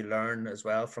 again, you learn as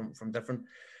well from different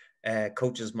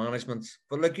coaches' management.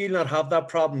 But look, you'll not have that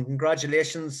problem.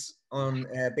 Congratulations on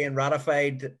being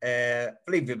ratified. I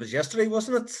believe it was yesterday,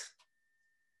 wasn't it?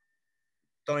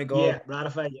 Donegal. Yeah,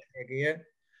 ratified.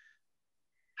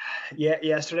 Yeah,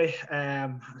 yesterday. I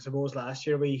suppose last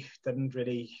year we didn't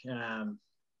really.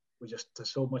 We just,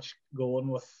 there's so much going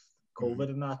with COVID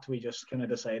and that, we just kind of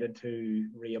decided to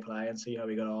reapply and see how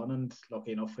we got on, and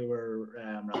lucky enough we were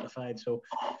ratified. So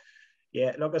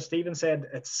yeah, look, as Stephen said,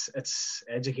 it's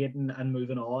educating and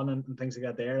moving on and things like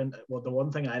that there. And well, the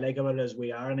one thing I like about it is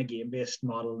we are in a game-based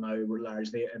model now. We're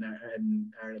largely in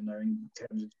Ireland now in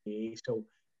terms of GA. So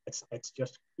it's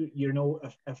just, if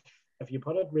you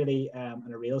put it really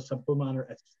in a real simple manner,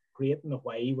 it's creating the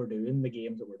why we're doing the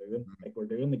games that we're doing. Like, we're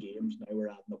doing the games, now we're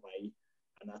adding the why.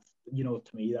 And that's,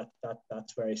 to me,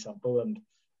 that's very simple. And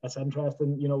that's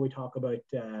interesting. We talk about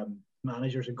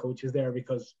managers and coaches there,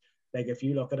 because, like, if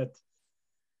you look at it,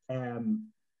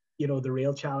 the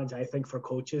real challenge, I think, for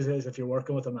coaches is, if you're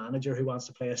working with a manager who wants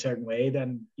to play a certain way,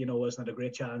 then, isn't it a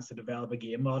great chance to develop a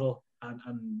game model and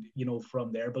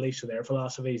from their beliefs or their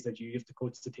philosophies that you have to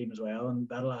coach the team as well. And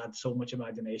that'll add so much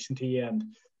imagination to you. And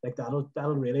like,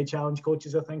 that'll really challenge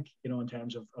coaches, I think, in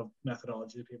terms of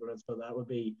methodology to people. And so that would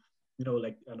be,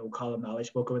 like, I know Colin Nally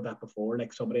spoke about that before.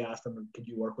 Like, somebody asked him, could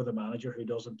you work with a manager who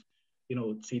doesn't,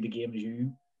 see the game as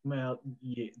you? Well,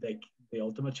 like, the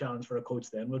ultimate challenge for a coach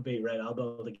then would be, right, I'll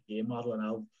build a game model and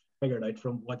I'll figure it out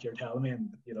from what you're telling me, and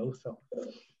so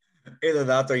either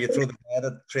that, or you throw the bed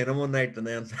at training one night and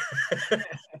then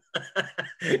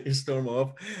you storm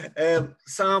off.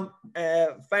 Sam,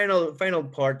 final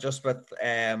part, just with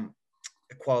the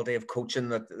quality of coaching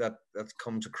that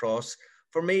comes across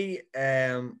for me.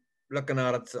 Looking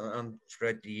at it and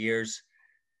throughout the years,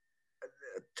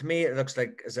 to me, it looks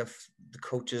like as if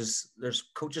there's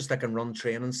coaches that can run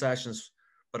training sessions,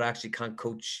 but actually can't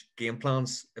coach game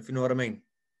plans, if you know what I mean.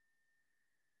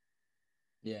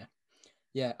 Yeah,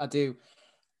 I do.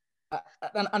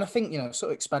 And I think,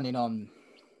 sort of expanding on,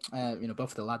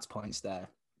 both of the lads' points there,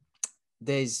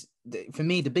 for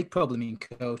me, the big problem in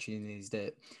coaching is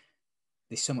that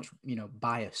there's so much,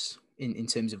 bias in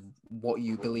terms of what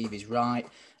you believe is right.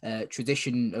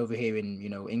 Tradition over here in,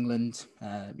 England,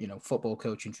 football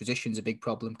coaching, tradition's a big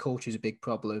problem. Culture's a big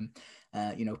problem.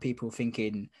 People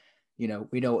thinking, we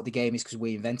know what the game is because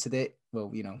we invented it. Well,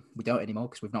 we don't anymore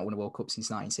because we've not won a World Cup since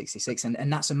 1966.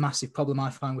 And that's a massive problem I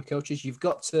find with coaches. You've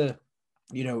got to,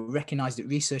 recognize that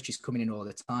research is coming in all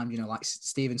the time. Like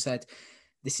Stephen said,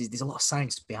 there's a lot of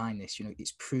science behind this.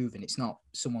 It's proven. It's not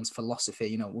someone's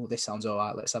philosophy. Well, this sounds all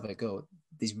right, let's have a go.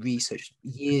 There's research,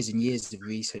 years and years of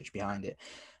research behind it.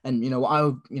 And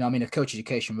I'm in a coach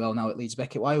education role now at Leeds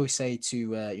Beckett. What I always say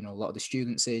to a lot of the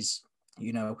students is,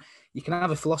 you can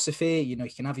have a philosophy, you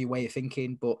can have your way of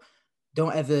thinking, but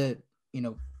don't ever,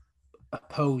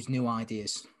 oppose new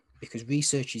ideas, because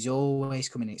research is always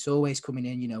coming in. It's always coming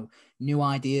in, new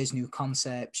ideas, new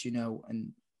concepts,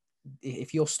 and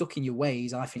if you're stuck in your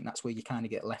ways, I think that's where you kind of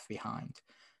get left behind.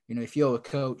 If you're a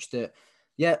coach that,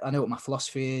 I know what my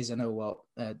philosophy is, I know what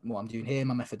I'm doing here,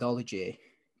 my methodology,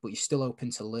 but you're still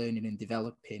open to learning and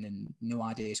developing and new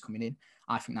ideas coming in,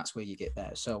 I think that's where you get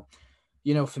better. So,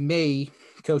 you know, for me,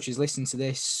 coaches listen to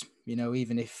this, you know,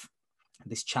 even if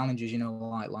this challenges, you know,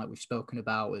 like we've spoken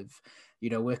about with, you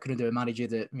know, working under a manager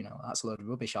that, you know, that's a load of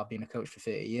rubbish. I've been a coach for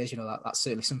 30 years, you know, that's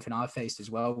certainly something I've faced as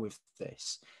well with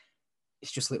this.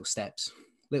 It's just little steps,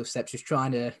 just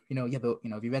trying to, you know, yeah, but, you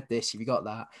know, have you read this? Have you got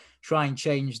that? Try and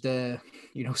change the,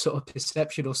 you know, sort of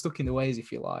perception or stuck in the ways,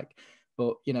 if you like.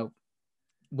 But, you know,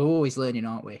 we're always learning,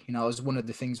 aren't we? You know, it was one of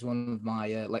the things one of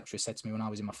my lecturers said to me when I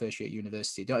was in my first year at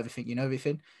university: don't ever think you know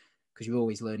everything, because you're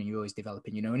always learning, you're always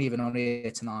developing, you know. And even on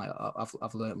here tonight,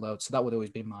 I've learned loads. So that would always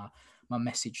be my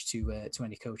message to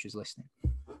any coaches listening.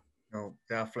 No,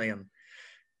 definitely.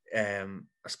 And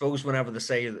I suppose whenever they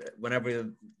say,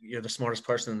 whenever you're the smartest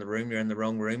person in the room, you're in the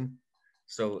wrong room.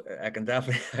 So I can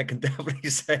definitely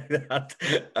say that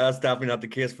that's definitely not the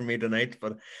case for me tonight.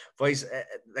 But boys,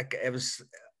 like, it was,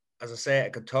 as I say, I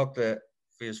could talk to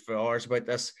you for hours about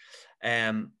this.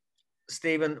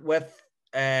 Stephen, with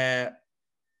the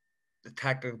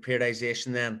tactical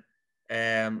periodization, then,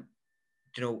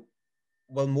 you know,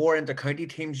 will more inter-county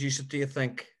teams use it, do you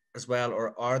think, as well,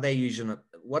 or are they using it?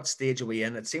 What stage are we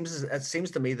in? It seems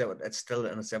to me that it's still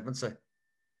in its infancy.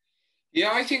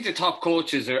 Yeah, I think the top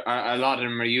coaches are a lot of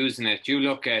them are using it. You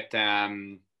look at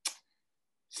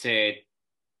say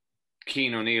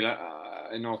Keane O'Neill.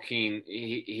 I know Keane.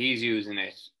 He's using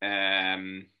it. I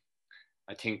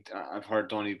think I've heard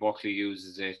Donny Buckley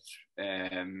uses it.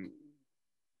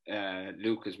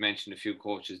 Luke has mentioned a few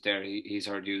coaches there. He's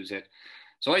heard use it.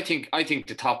 So I think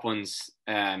the top ones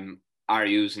are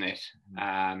using it.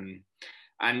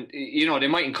 And you know, they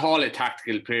mightn't call it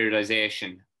tactical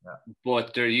periodization,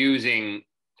 but they're using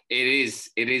it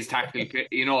is tactical.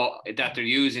 You know, that they're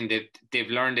using. They've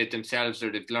learned it themselves,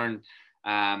 or they've learned.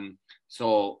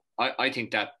 So I think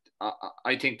that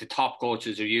I think the top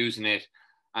coaches are using it,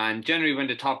 and generally when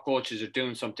the top coaches are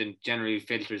doing something, generally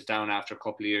filters down after a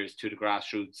couple of years to the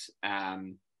grassroots.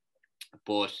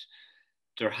 But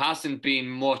there hasn't been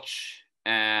much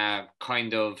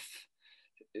kind of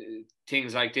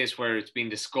things like this where it's been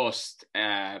discussed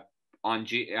on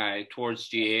towards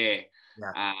GAA.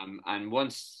 And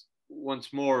once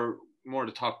more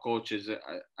the top coaches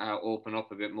open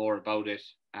up a bit more about it,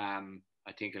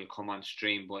 I think it'll come on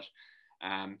stream. But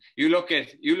you look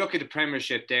at the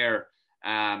Premiership there,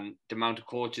 the amount of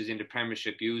coaches in the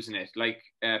Premiership using it. Like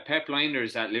Pep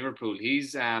Lijnders at Liverpool,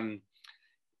 he's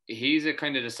a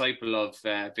kind of disciple of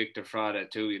Victor Frade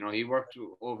too. You know, he worked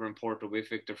over in Porto with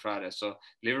Victor Frade, so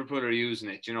Liverpool are using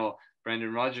it. You know,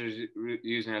 Brendan Rodgers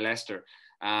using it at Leicester.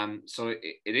 So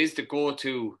it is the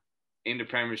go-to in the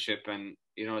Premiership, and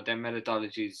you know, them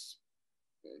methodologies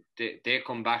they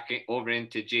come back over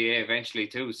into GA eventually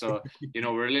too. So you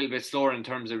know, we're a little bit slower in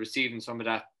terms of receiving some of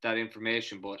that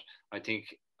information, but I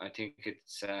think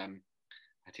it's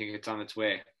on its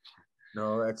way.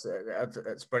 No, it's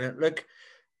brilliant. Look,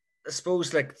 I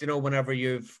suppose, like, you know, whenever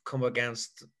you've come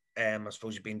against, I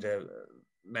suppose you've been to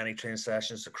many training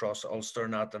sessions across Ulster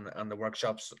and that, and the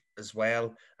workshops as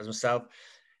well as myself.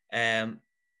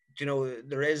 You know,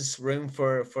 there is room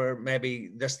for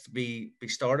maybe this to be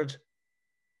started.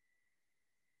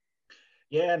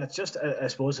 Yeah, and it's just, I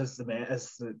suppose, as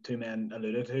the two men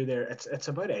alluded to there, it's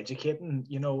about educating.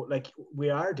 You know, like, we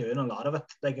are doing a lot of it.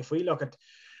 Like, if we look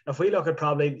at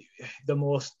probably the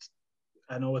most,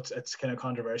 I know it's kind of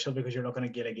controversial because you're looking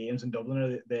at Gaelic games in Dublin,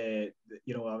 or the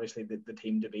you know, obviously the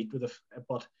team to beat with it.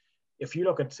 But if you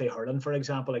look at, say, hurling, for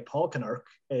example, like Paul Kinnerk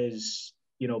is,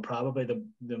 you know, probably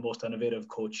the most innovative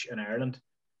coach in Ireland,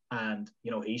 and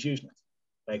you know, he's using it.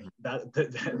 Like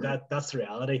that's the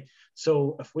reality.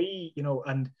 So if we, you know,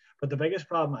 but the biggest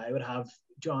problem I would have,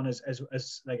 John, is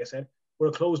like I said, we're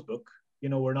a closed book. You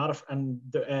know, we're not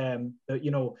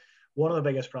you know, one of the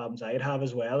biggest problems I'd have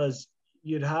as well is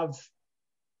you're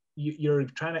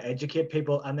trying to educate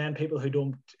people, and then people who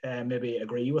don't maybe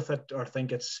agree with it or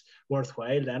think it's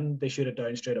worthwhile, then they shoot it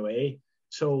down straight away.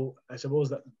 So I suppose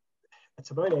that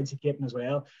it's about educating as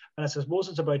well, and I suppose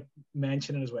it's about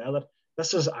mentioning as well that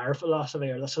this is our philosophy,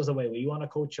 or this is the way we want to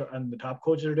coach, and the top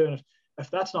coaches are doing it. If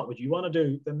that's not what you want to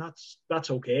do, then that's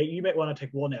okay. You might want to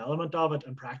take one element of it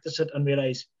and practice it and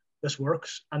realize this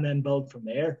works, and then build from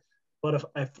there. But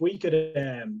if we could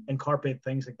incorporate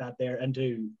things like that there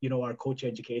into, you know, our coach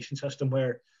education system,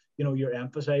 where, you know, you're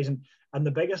emphasizing, and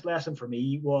the biggest lesson for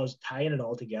me was tying it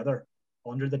all together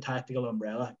under the tactical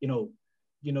umbrella.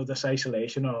 You know, this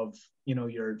isolation of, you know,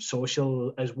 your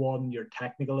social as one, your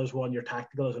technical as one, your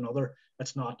tactical as another.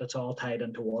 It's not. It's all tied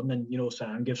into one. And, you know,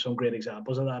 Sam gives some great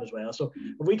examples of that as well. So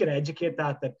if we can educate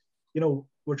that, you know,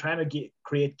 we're trying to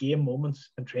create game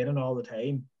moments and training all the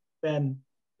time, then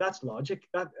that's logic.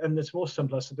 That in its most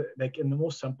simplest, like in the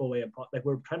most simple way, like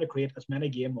we're trying to create as many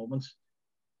game moments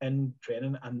in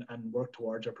training and work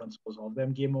towards our principles of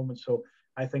them game moments. So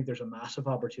I think there's a massive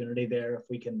opportunity there if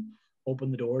we can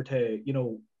open the door to, you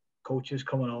know, coaches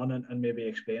coming on and maybe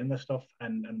explain this stuff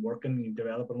and working,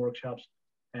 developing workshops.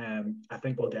 I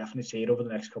think we'll definitely see it over the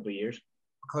next couple of years.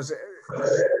 Because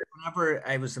whenever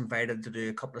I was invited to do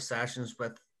a couple of sessions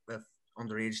with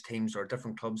underage teams or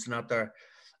different clubs and out there,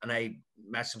 and I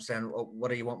messaged them saying, oh, what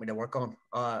do you want me to work on?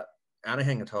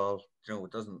 Anything at all. You know,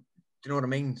 it doesn't, do you know what I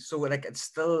mean? So like, it's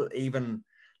still even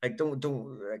like, don't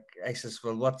like, I says,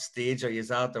 well, what stage are you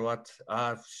at or what?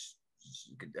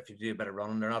 If you do a bit of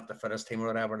running, they're not the fittest team or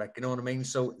whatever, like, you know what I mean?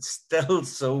 So it's still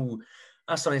so,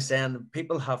 that's what I'm saying.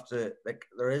 People have to, like,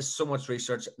 there is so much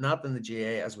research, not in the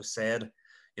GA, as was said,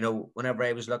 you know, whenever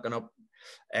I was looking up,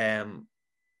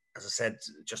 as I said,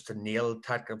 just to nail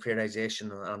tactical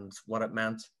periodization and what it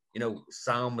meant, you know,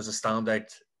 Sam was a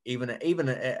standout, even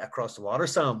across the water,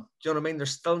 Sam. Do you know what I mean?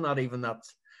 There's still not even that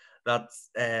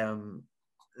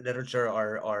literature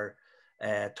or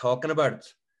talking about it.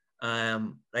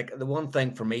 Like the one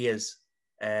thing for me is,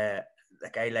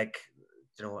 like I like,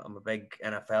 you know, I'm a big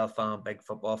NFL fan, big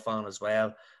football fan as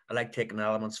well. I like taking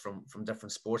elements from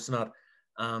different sports and that.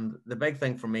 And the big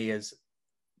thing for me is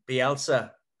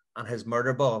Bielsa and his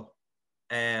murder ball.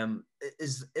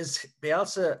 Is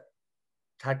Bielsa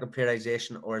tactical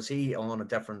periodization, or is he on a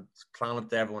different planet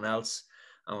to everyone else,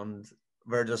 and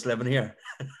we're just living here?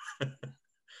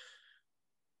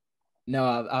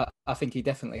 No, I think he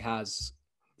definitely has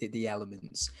the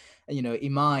elements. And, you know, he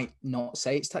might not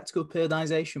say it's tactical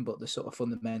periodization, but the sort of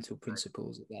fundamental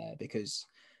principles are there because,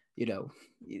 you know,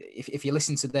 if you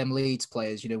listen to them Leeds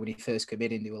players, you know, when he first came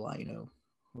in, they were like, you know,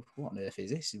 what on earth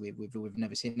is this? We've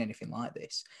never seen anything like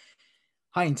this.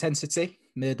 High intensity,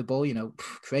 murder ball, you know,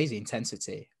 crazy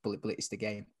intensity, but it's the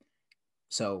game.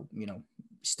 So, you know,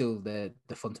 still the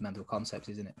fundamental concepts,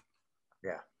 isn't it?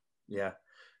 Yeah, yeah.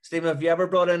 Stephen, have you ever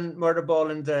brought in murder ball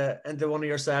into one of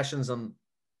your sessions? And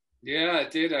yeah, I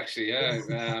did actually. Yeah,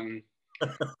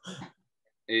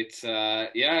 it's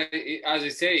as I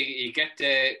say, you get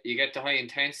the high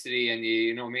intensity, and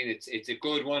you know what I mean. It's a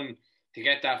good one to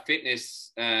get that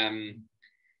fitness.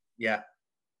 Yeah.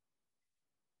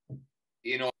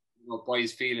 You know,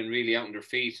 boys feeling really out on their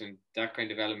feet and that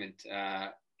kind of element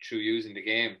through using the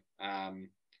game.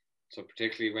 So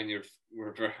particularly when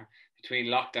we're between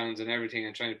lockdowns and everything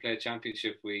and trying to play a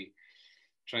championship, we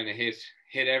trying to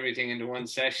hit everything into one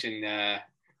session.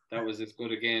 That was as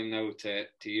good a game now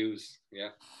to use. Yeah.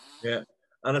 Yeah.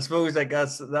 And I suppose I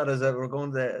guess that is it. We're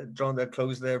going to draw the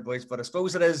close there, boys. But I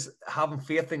suppose it is having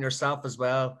faith in yourself as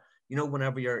well. You know,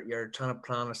 whenever you're trying to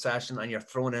plan a session and you're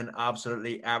throwing in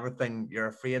absolutely everything, you're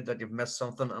afraid that you've missed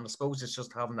something. And I suppose it's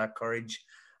just having that courage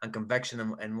and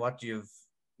conviction in what you've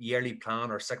yearly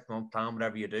plan or 6-month plan,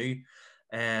 whatever you do.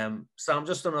 Sam,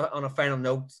 just on a final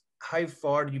note, how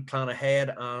far do you plan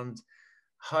ahead and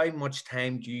how much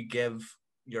time do you give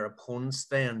your opponents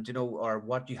then, you know, or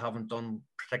what you haven't done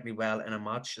particularly well in a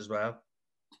match as well?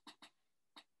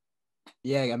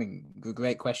 Yeah, I mean,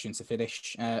 great question to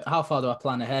finish. How far do I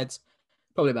plan ahead?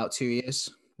 Probably about 2 years,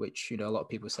 which, you know, a lot of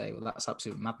people say, well, that's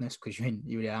absolute madness because you're in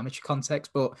the amateur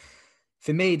context. But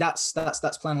for me, that's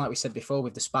plan like we said before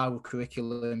with the spiral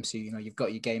curriculum. So, you know, you've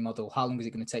got your game model. How long is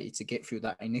it going to take you to get through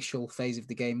that initial phase of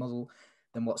the game model?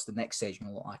 Then what's the next stage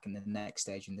going to look like, and the next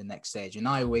stage and the next stage? And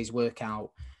I always work out,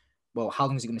 well, how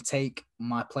long is it going to take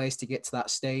my players to get to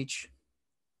that stage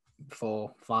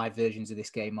for 5 versions of this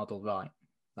game model? Right.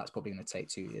 That's probably going to take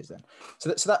 2 years then. So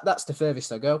that's the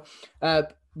furthest I go.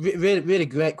 Really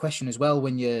great question as well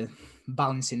when you're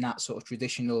balancing that sort of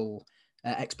traditional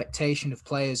expectation of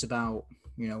players about,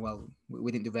 you know, well,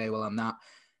 we didn't do very well on that.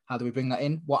 How do we bring that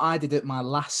in? What I did at my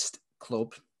last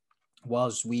club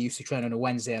was we used to train on a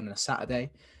Wednesday and a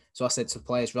Saturday. So I said to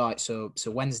players, right, so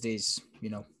Wednesday's, you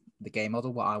know, the game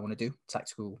model, what I want to do,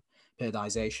 tactical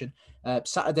periodization.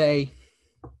 Saturday,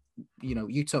 you know,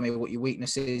 you tell me what your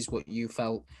weakness is, what you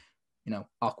felt, you know,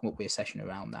 I'll come up with a session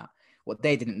around that. What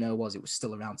they didn't know was it was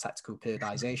still around tactical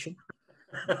periodization.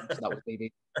 So that was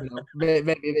maybe, you know, maybe a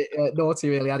bit naughty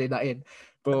really adding that in.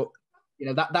 But, you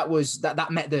know, that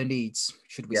met their needs,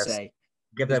 should we say.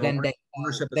 Give them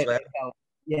ownership as well.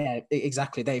 Yeah,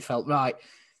 exactly. They felt, right,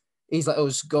 he's let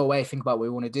us go away, think about what we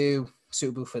want to do,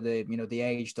 suitable for the, you know, the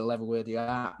age, the level where they're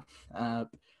at.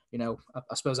 You know,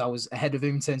 I suppose I was ahead of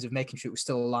him in terms of making sure it was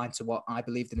still aligned to what I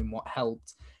believed in and what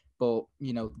helped. But,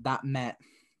 you know, that met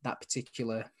that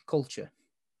particular culture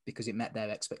because it met their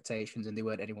expectations and they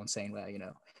weren't anyone saying, well, you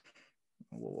know,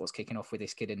 what's kicking off with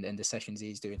this kid and the sessions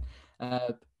he's doing.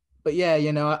 But yeah,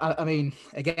 I mean,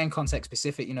 again, context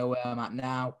specific. Where I'm at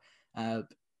now.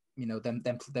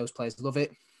 Those players love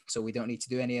it, so we don't need to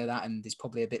do any of that. And there's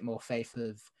probably a bit more faith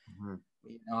of,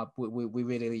 we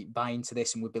really buy into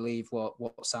this and we believe what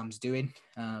Sam's doing.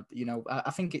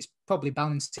 I think it's probably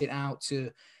balanced it out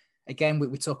to, again,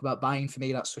 we talk about buying. For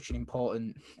me, that's such an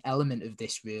important element of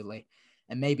this, really.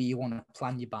 And maybe you want to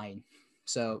plan your buying.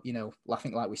 So, I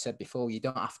think like we said before, you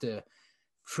don't have to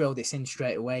throw this in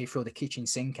straight away, throw the kitchen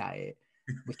sink at it.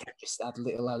 We can just add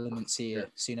little elements here. Yeah.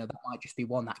 So, that might just be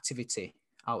one activity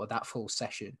out of that full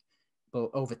session. But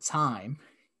over time,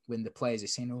 when the players are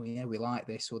saying, oh, yeah, we like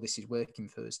this, or this is working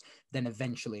for us, then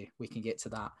eventually we can get to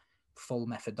that full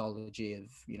methodology of,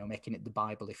 making it the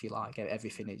Bible, if you like.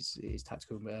 Everything is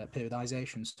tactical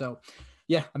periodization. So,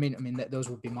 yeah, I mean, those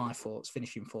would be my thoughts,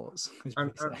 finishing thoughts.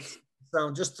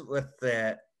 So just with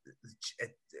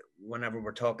whenever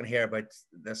we're talking here about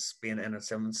this being in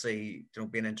its infancy,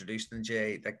 being introduced in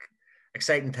J, like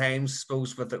exciting times, I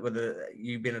suppose, with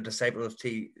you being a disciple of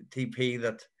TP,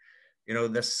 that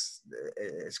this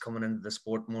is coming into the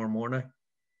sport more and more now.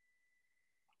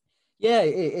 Yeah,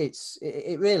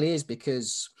 it really is,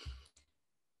 because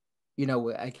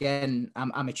again,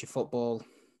 amateur football,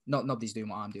 nobody's doing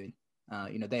what I'm doing.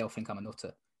 They all think I'm a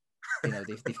nutter. They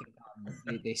think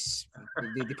I'm this.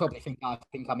 They probably think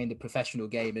I'm in the professional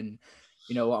game, and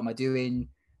what am I doing?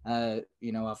 I've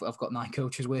got 9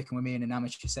 coaches working with me in an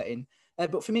amateur setting.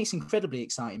 But for me, it's incredibly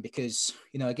exciting because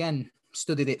again,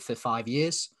 studied it for 5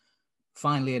 years.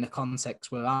 Finally, in a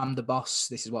context where I'm the boss,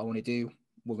 this is what I want to do.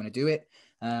 We're going to do it.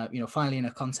 Finally, in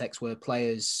a context where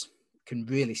players can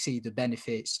really see the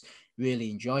benefits, really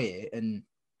enjoy it. And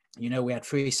we had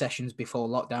 3 sessions before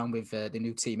lockdown with the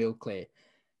new team Ilkley.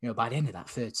 By the end of that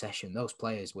 3rd session, those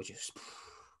players were just,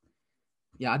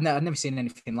 I've never seen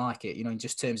anything like it. In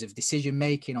just terms of decision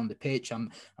making on the pitch, I'm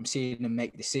seeing them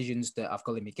make decisions that I've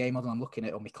got in my game model. I'm looking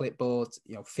at on my clipboard.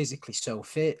 Physically so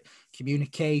fit,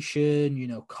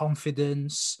 communication,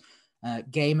 confidence,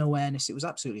 game awareness. It was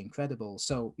absolutely incredible.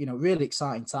 So really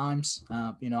exciting times.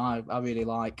 I really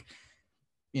like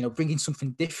bringing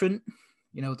something different.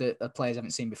 That the players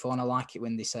haven't seen before, and I like it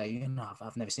when they say,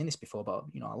 I've never seen this before, but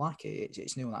I like it.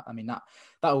 It's new. I mean, that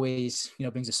always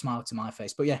brings a smile to my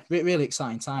face. But yeah, really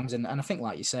exciting times, and I think,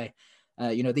 like you say,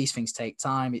 these things take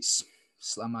time. It's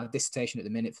my dissertation at the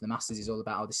minute for the Masters is all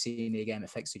about how the senior game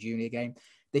affects the junior game.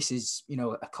 This is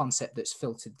a concept that's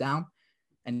filtered down,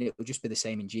 and it will just be the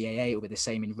same in GAA. It will be the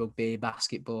same in rugby,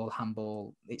 basketball,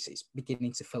 handball. It's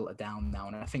beginning to filter down now,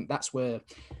 and I think that's where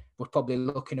we're probably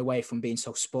looking away from being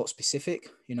so sport specific.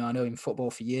 I know in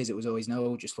football for years it was always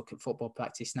just look at football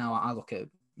practice. Now I look at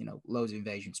loads of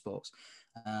invasion sports.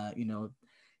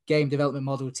 Game development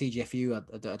model, TGFU.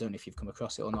 I don't know if you've come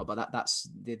across it or not, but that's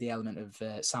the element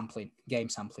of sampling, game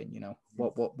sampling.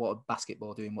 What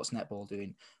basketball doing, what's netball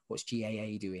doing, what's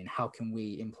GAA doing? How can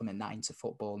we implement that into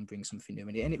football and bring something new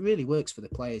in it? And it really works for the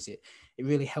players. It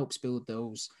really helps build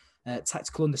those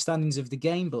tactical understandings of the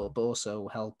game, but also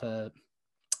help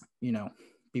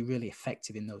be really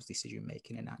effective in those decision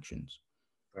making and actions.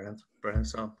 Brilliant,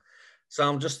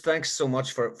 Sam. Just thanks so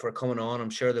much for coming on. I'm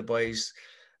sure the boys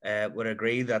would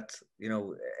agree that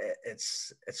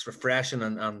it's refreshing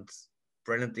and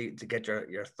brilliant to get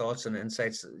your thoughts and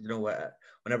insights.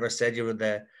 Whenever I said you were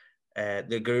the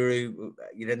guru,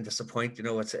 you didn't disappoint.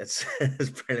 It's it's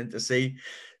brilliant to see.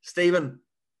 Stephen,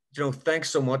 thanks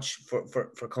so much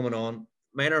for coming on.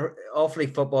 Minor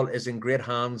Offaly football is in great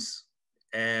hands.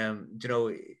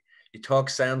 You talk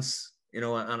sense,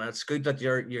 and it's good that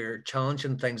you're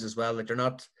challenging things as well, that you're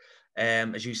not,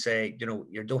 as you say,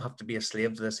 you don't have to be a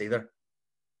slave to this either.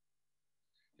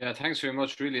 Yeah, thanks very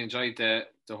much. Really enjoyed the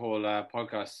whole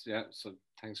podcast. Yeah, so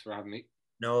thanks for having me.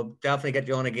 No, definitely get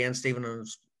you on again, Stephen,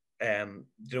 and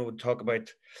talk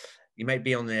about, you might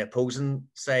be on the opposing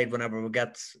side whenever we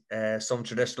get some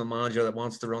traditional manager that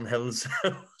wants to run hills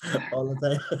all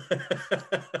the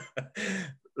time.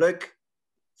 Look,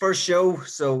 first show,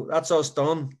 so that's us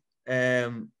done.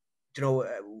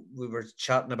 We were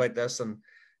chatting about this, and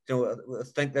I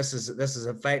think this is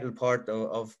a vital part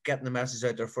of getting the message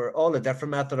out there for all the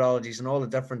different methodologies and all the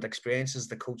different experiences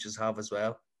the coaches have as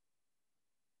well.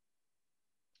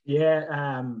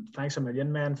 Yeah, thanks a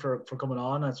million, man, for coming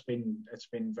on. It's been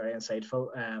very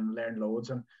insightful. Learned loads,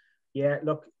 and yeah,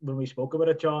 look, when we spoke about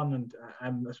it, John, and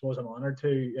I suppose I'm honoured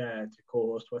to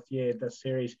co-host with you this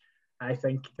series. I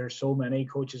think there's so many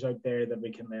coaches out there that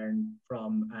we can learn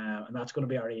from, and that's going to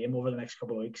be our aim over the next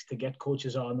couple of weeks, to get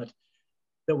coaches on that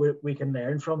we can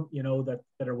learn from,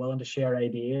 that are willing to share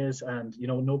ideas. And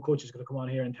no coach is going to come on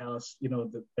here and tell us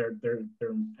that they're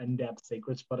in-depth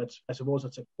secrets, but I suppose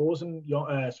it's exposing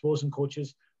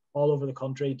coaches all over the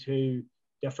country to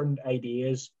different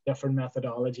ideas, different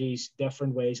methodologies,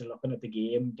 different ways of looking at the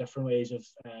game, different ways of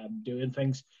doing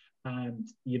things. And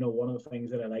one of the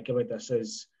things that I like about this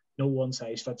is no one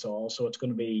size fits all. So it's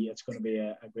going to be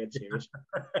a great series.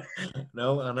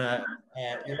 No, and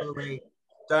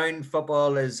Down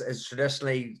football is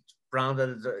traditionally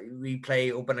branded. We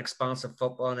play open, expansive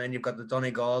football, and then you've got the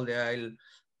Donegal, the Isle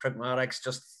pragmatics,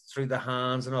 just through the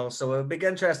hands and all. So it'll be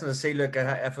interesting to see. Look,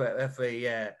 if we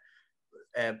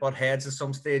butt heads at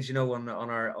some stage, on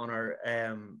our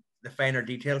the finer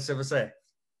details, so to say.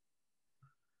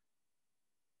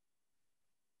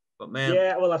 But man,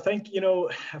 yeah, well, I think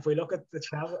if we look at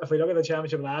the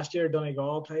championship last year,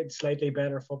 Donegal played slightly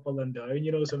better football than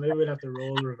Down. So maybe we'll have to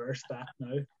reverse that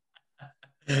now.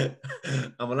 And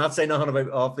we'll not say nothing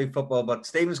about Offaly football, but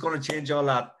Stephen's going to change all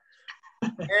that.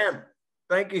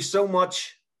 Thank you so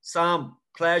much, Sam.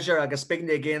 Pleasure. I guess speaking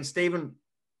to you again, Stephen.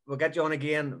 We'll get you on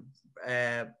again.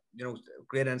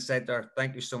 Great insight there.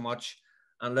 Thank you so much.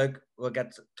 And look, we'll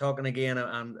get talking again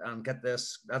and get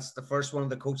this. That's the first one of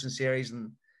the coaching series,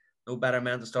 and no better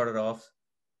man to start it off.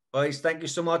 Boys, thank you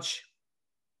so much.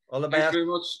 All the best. Thanks very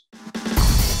much.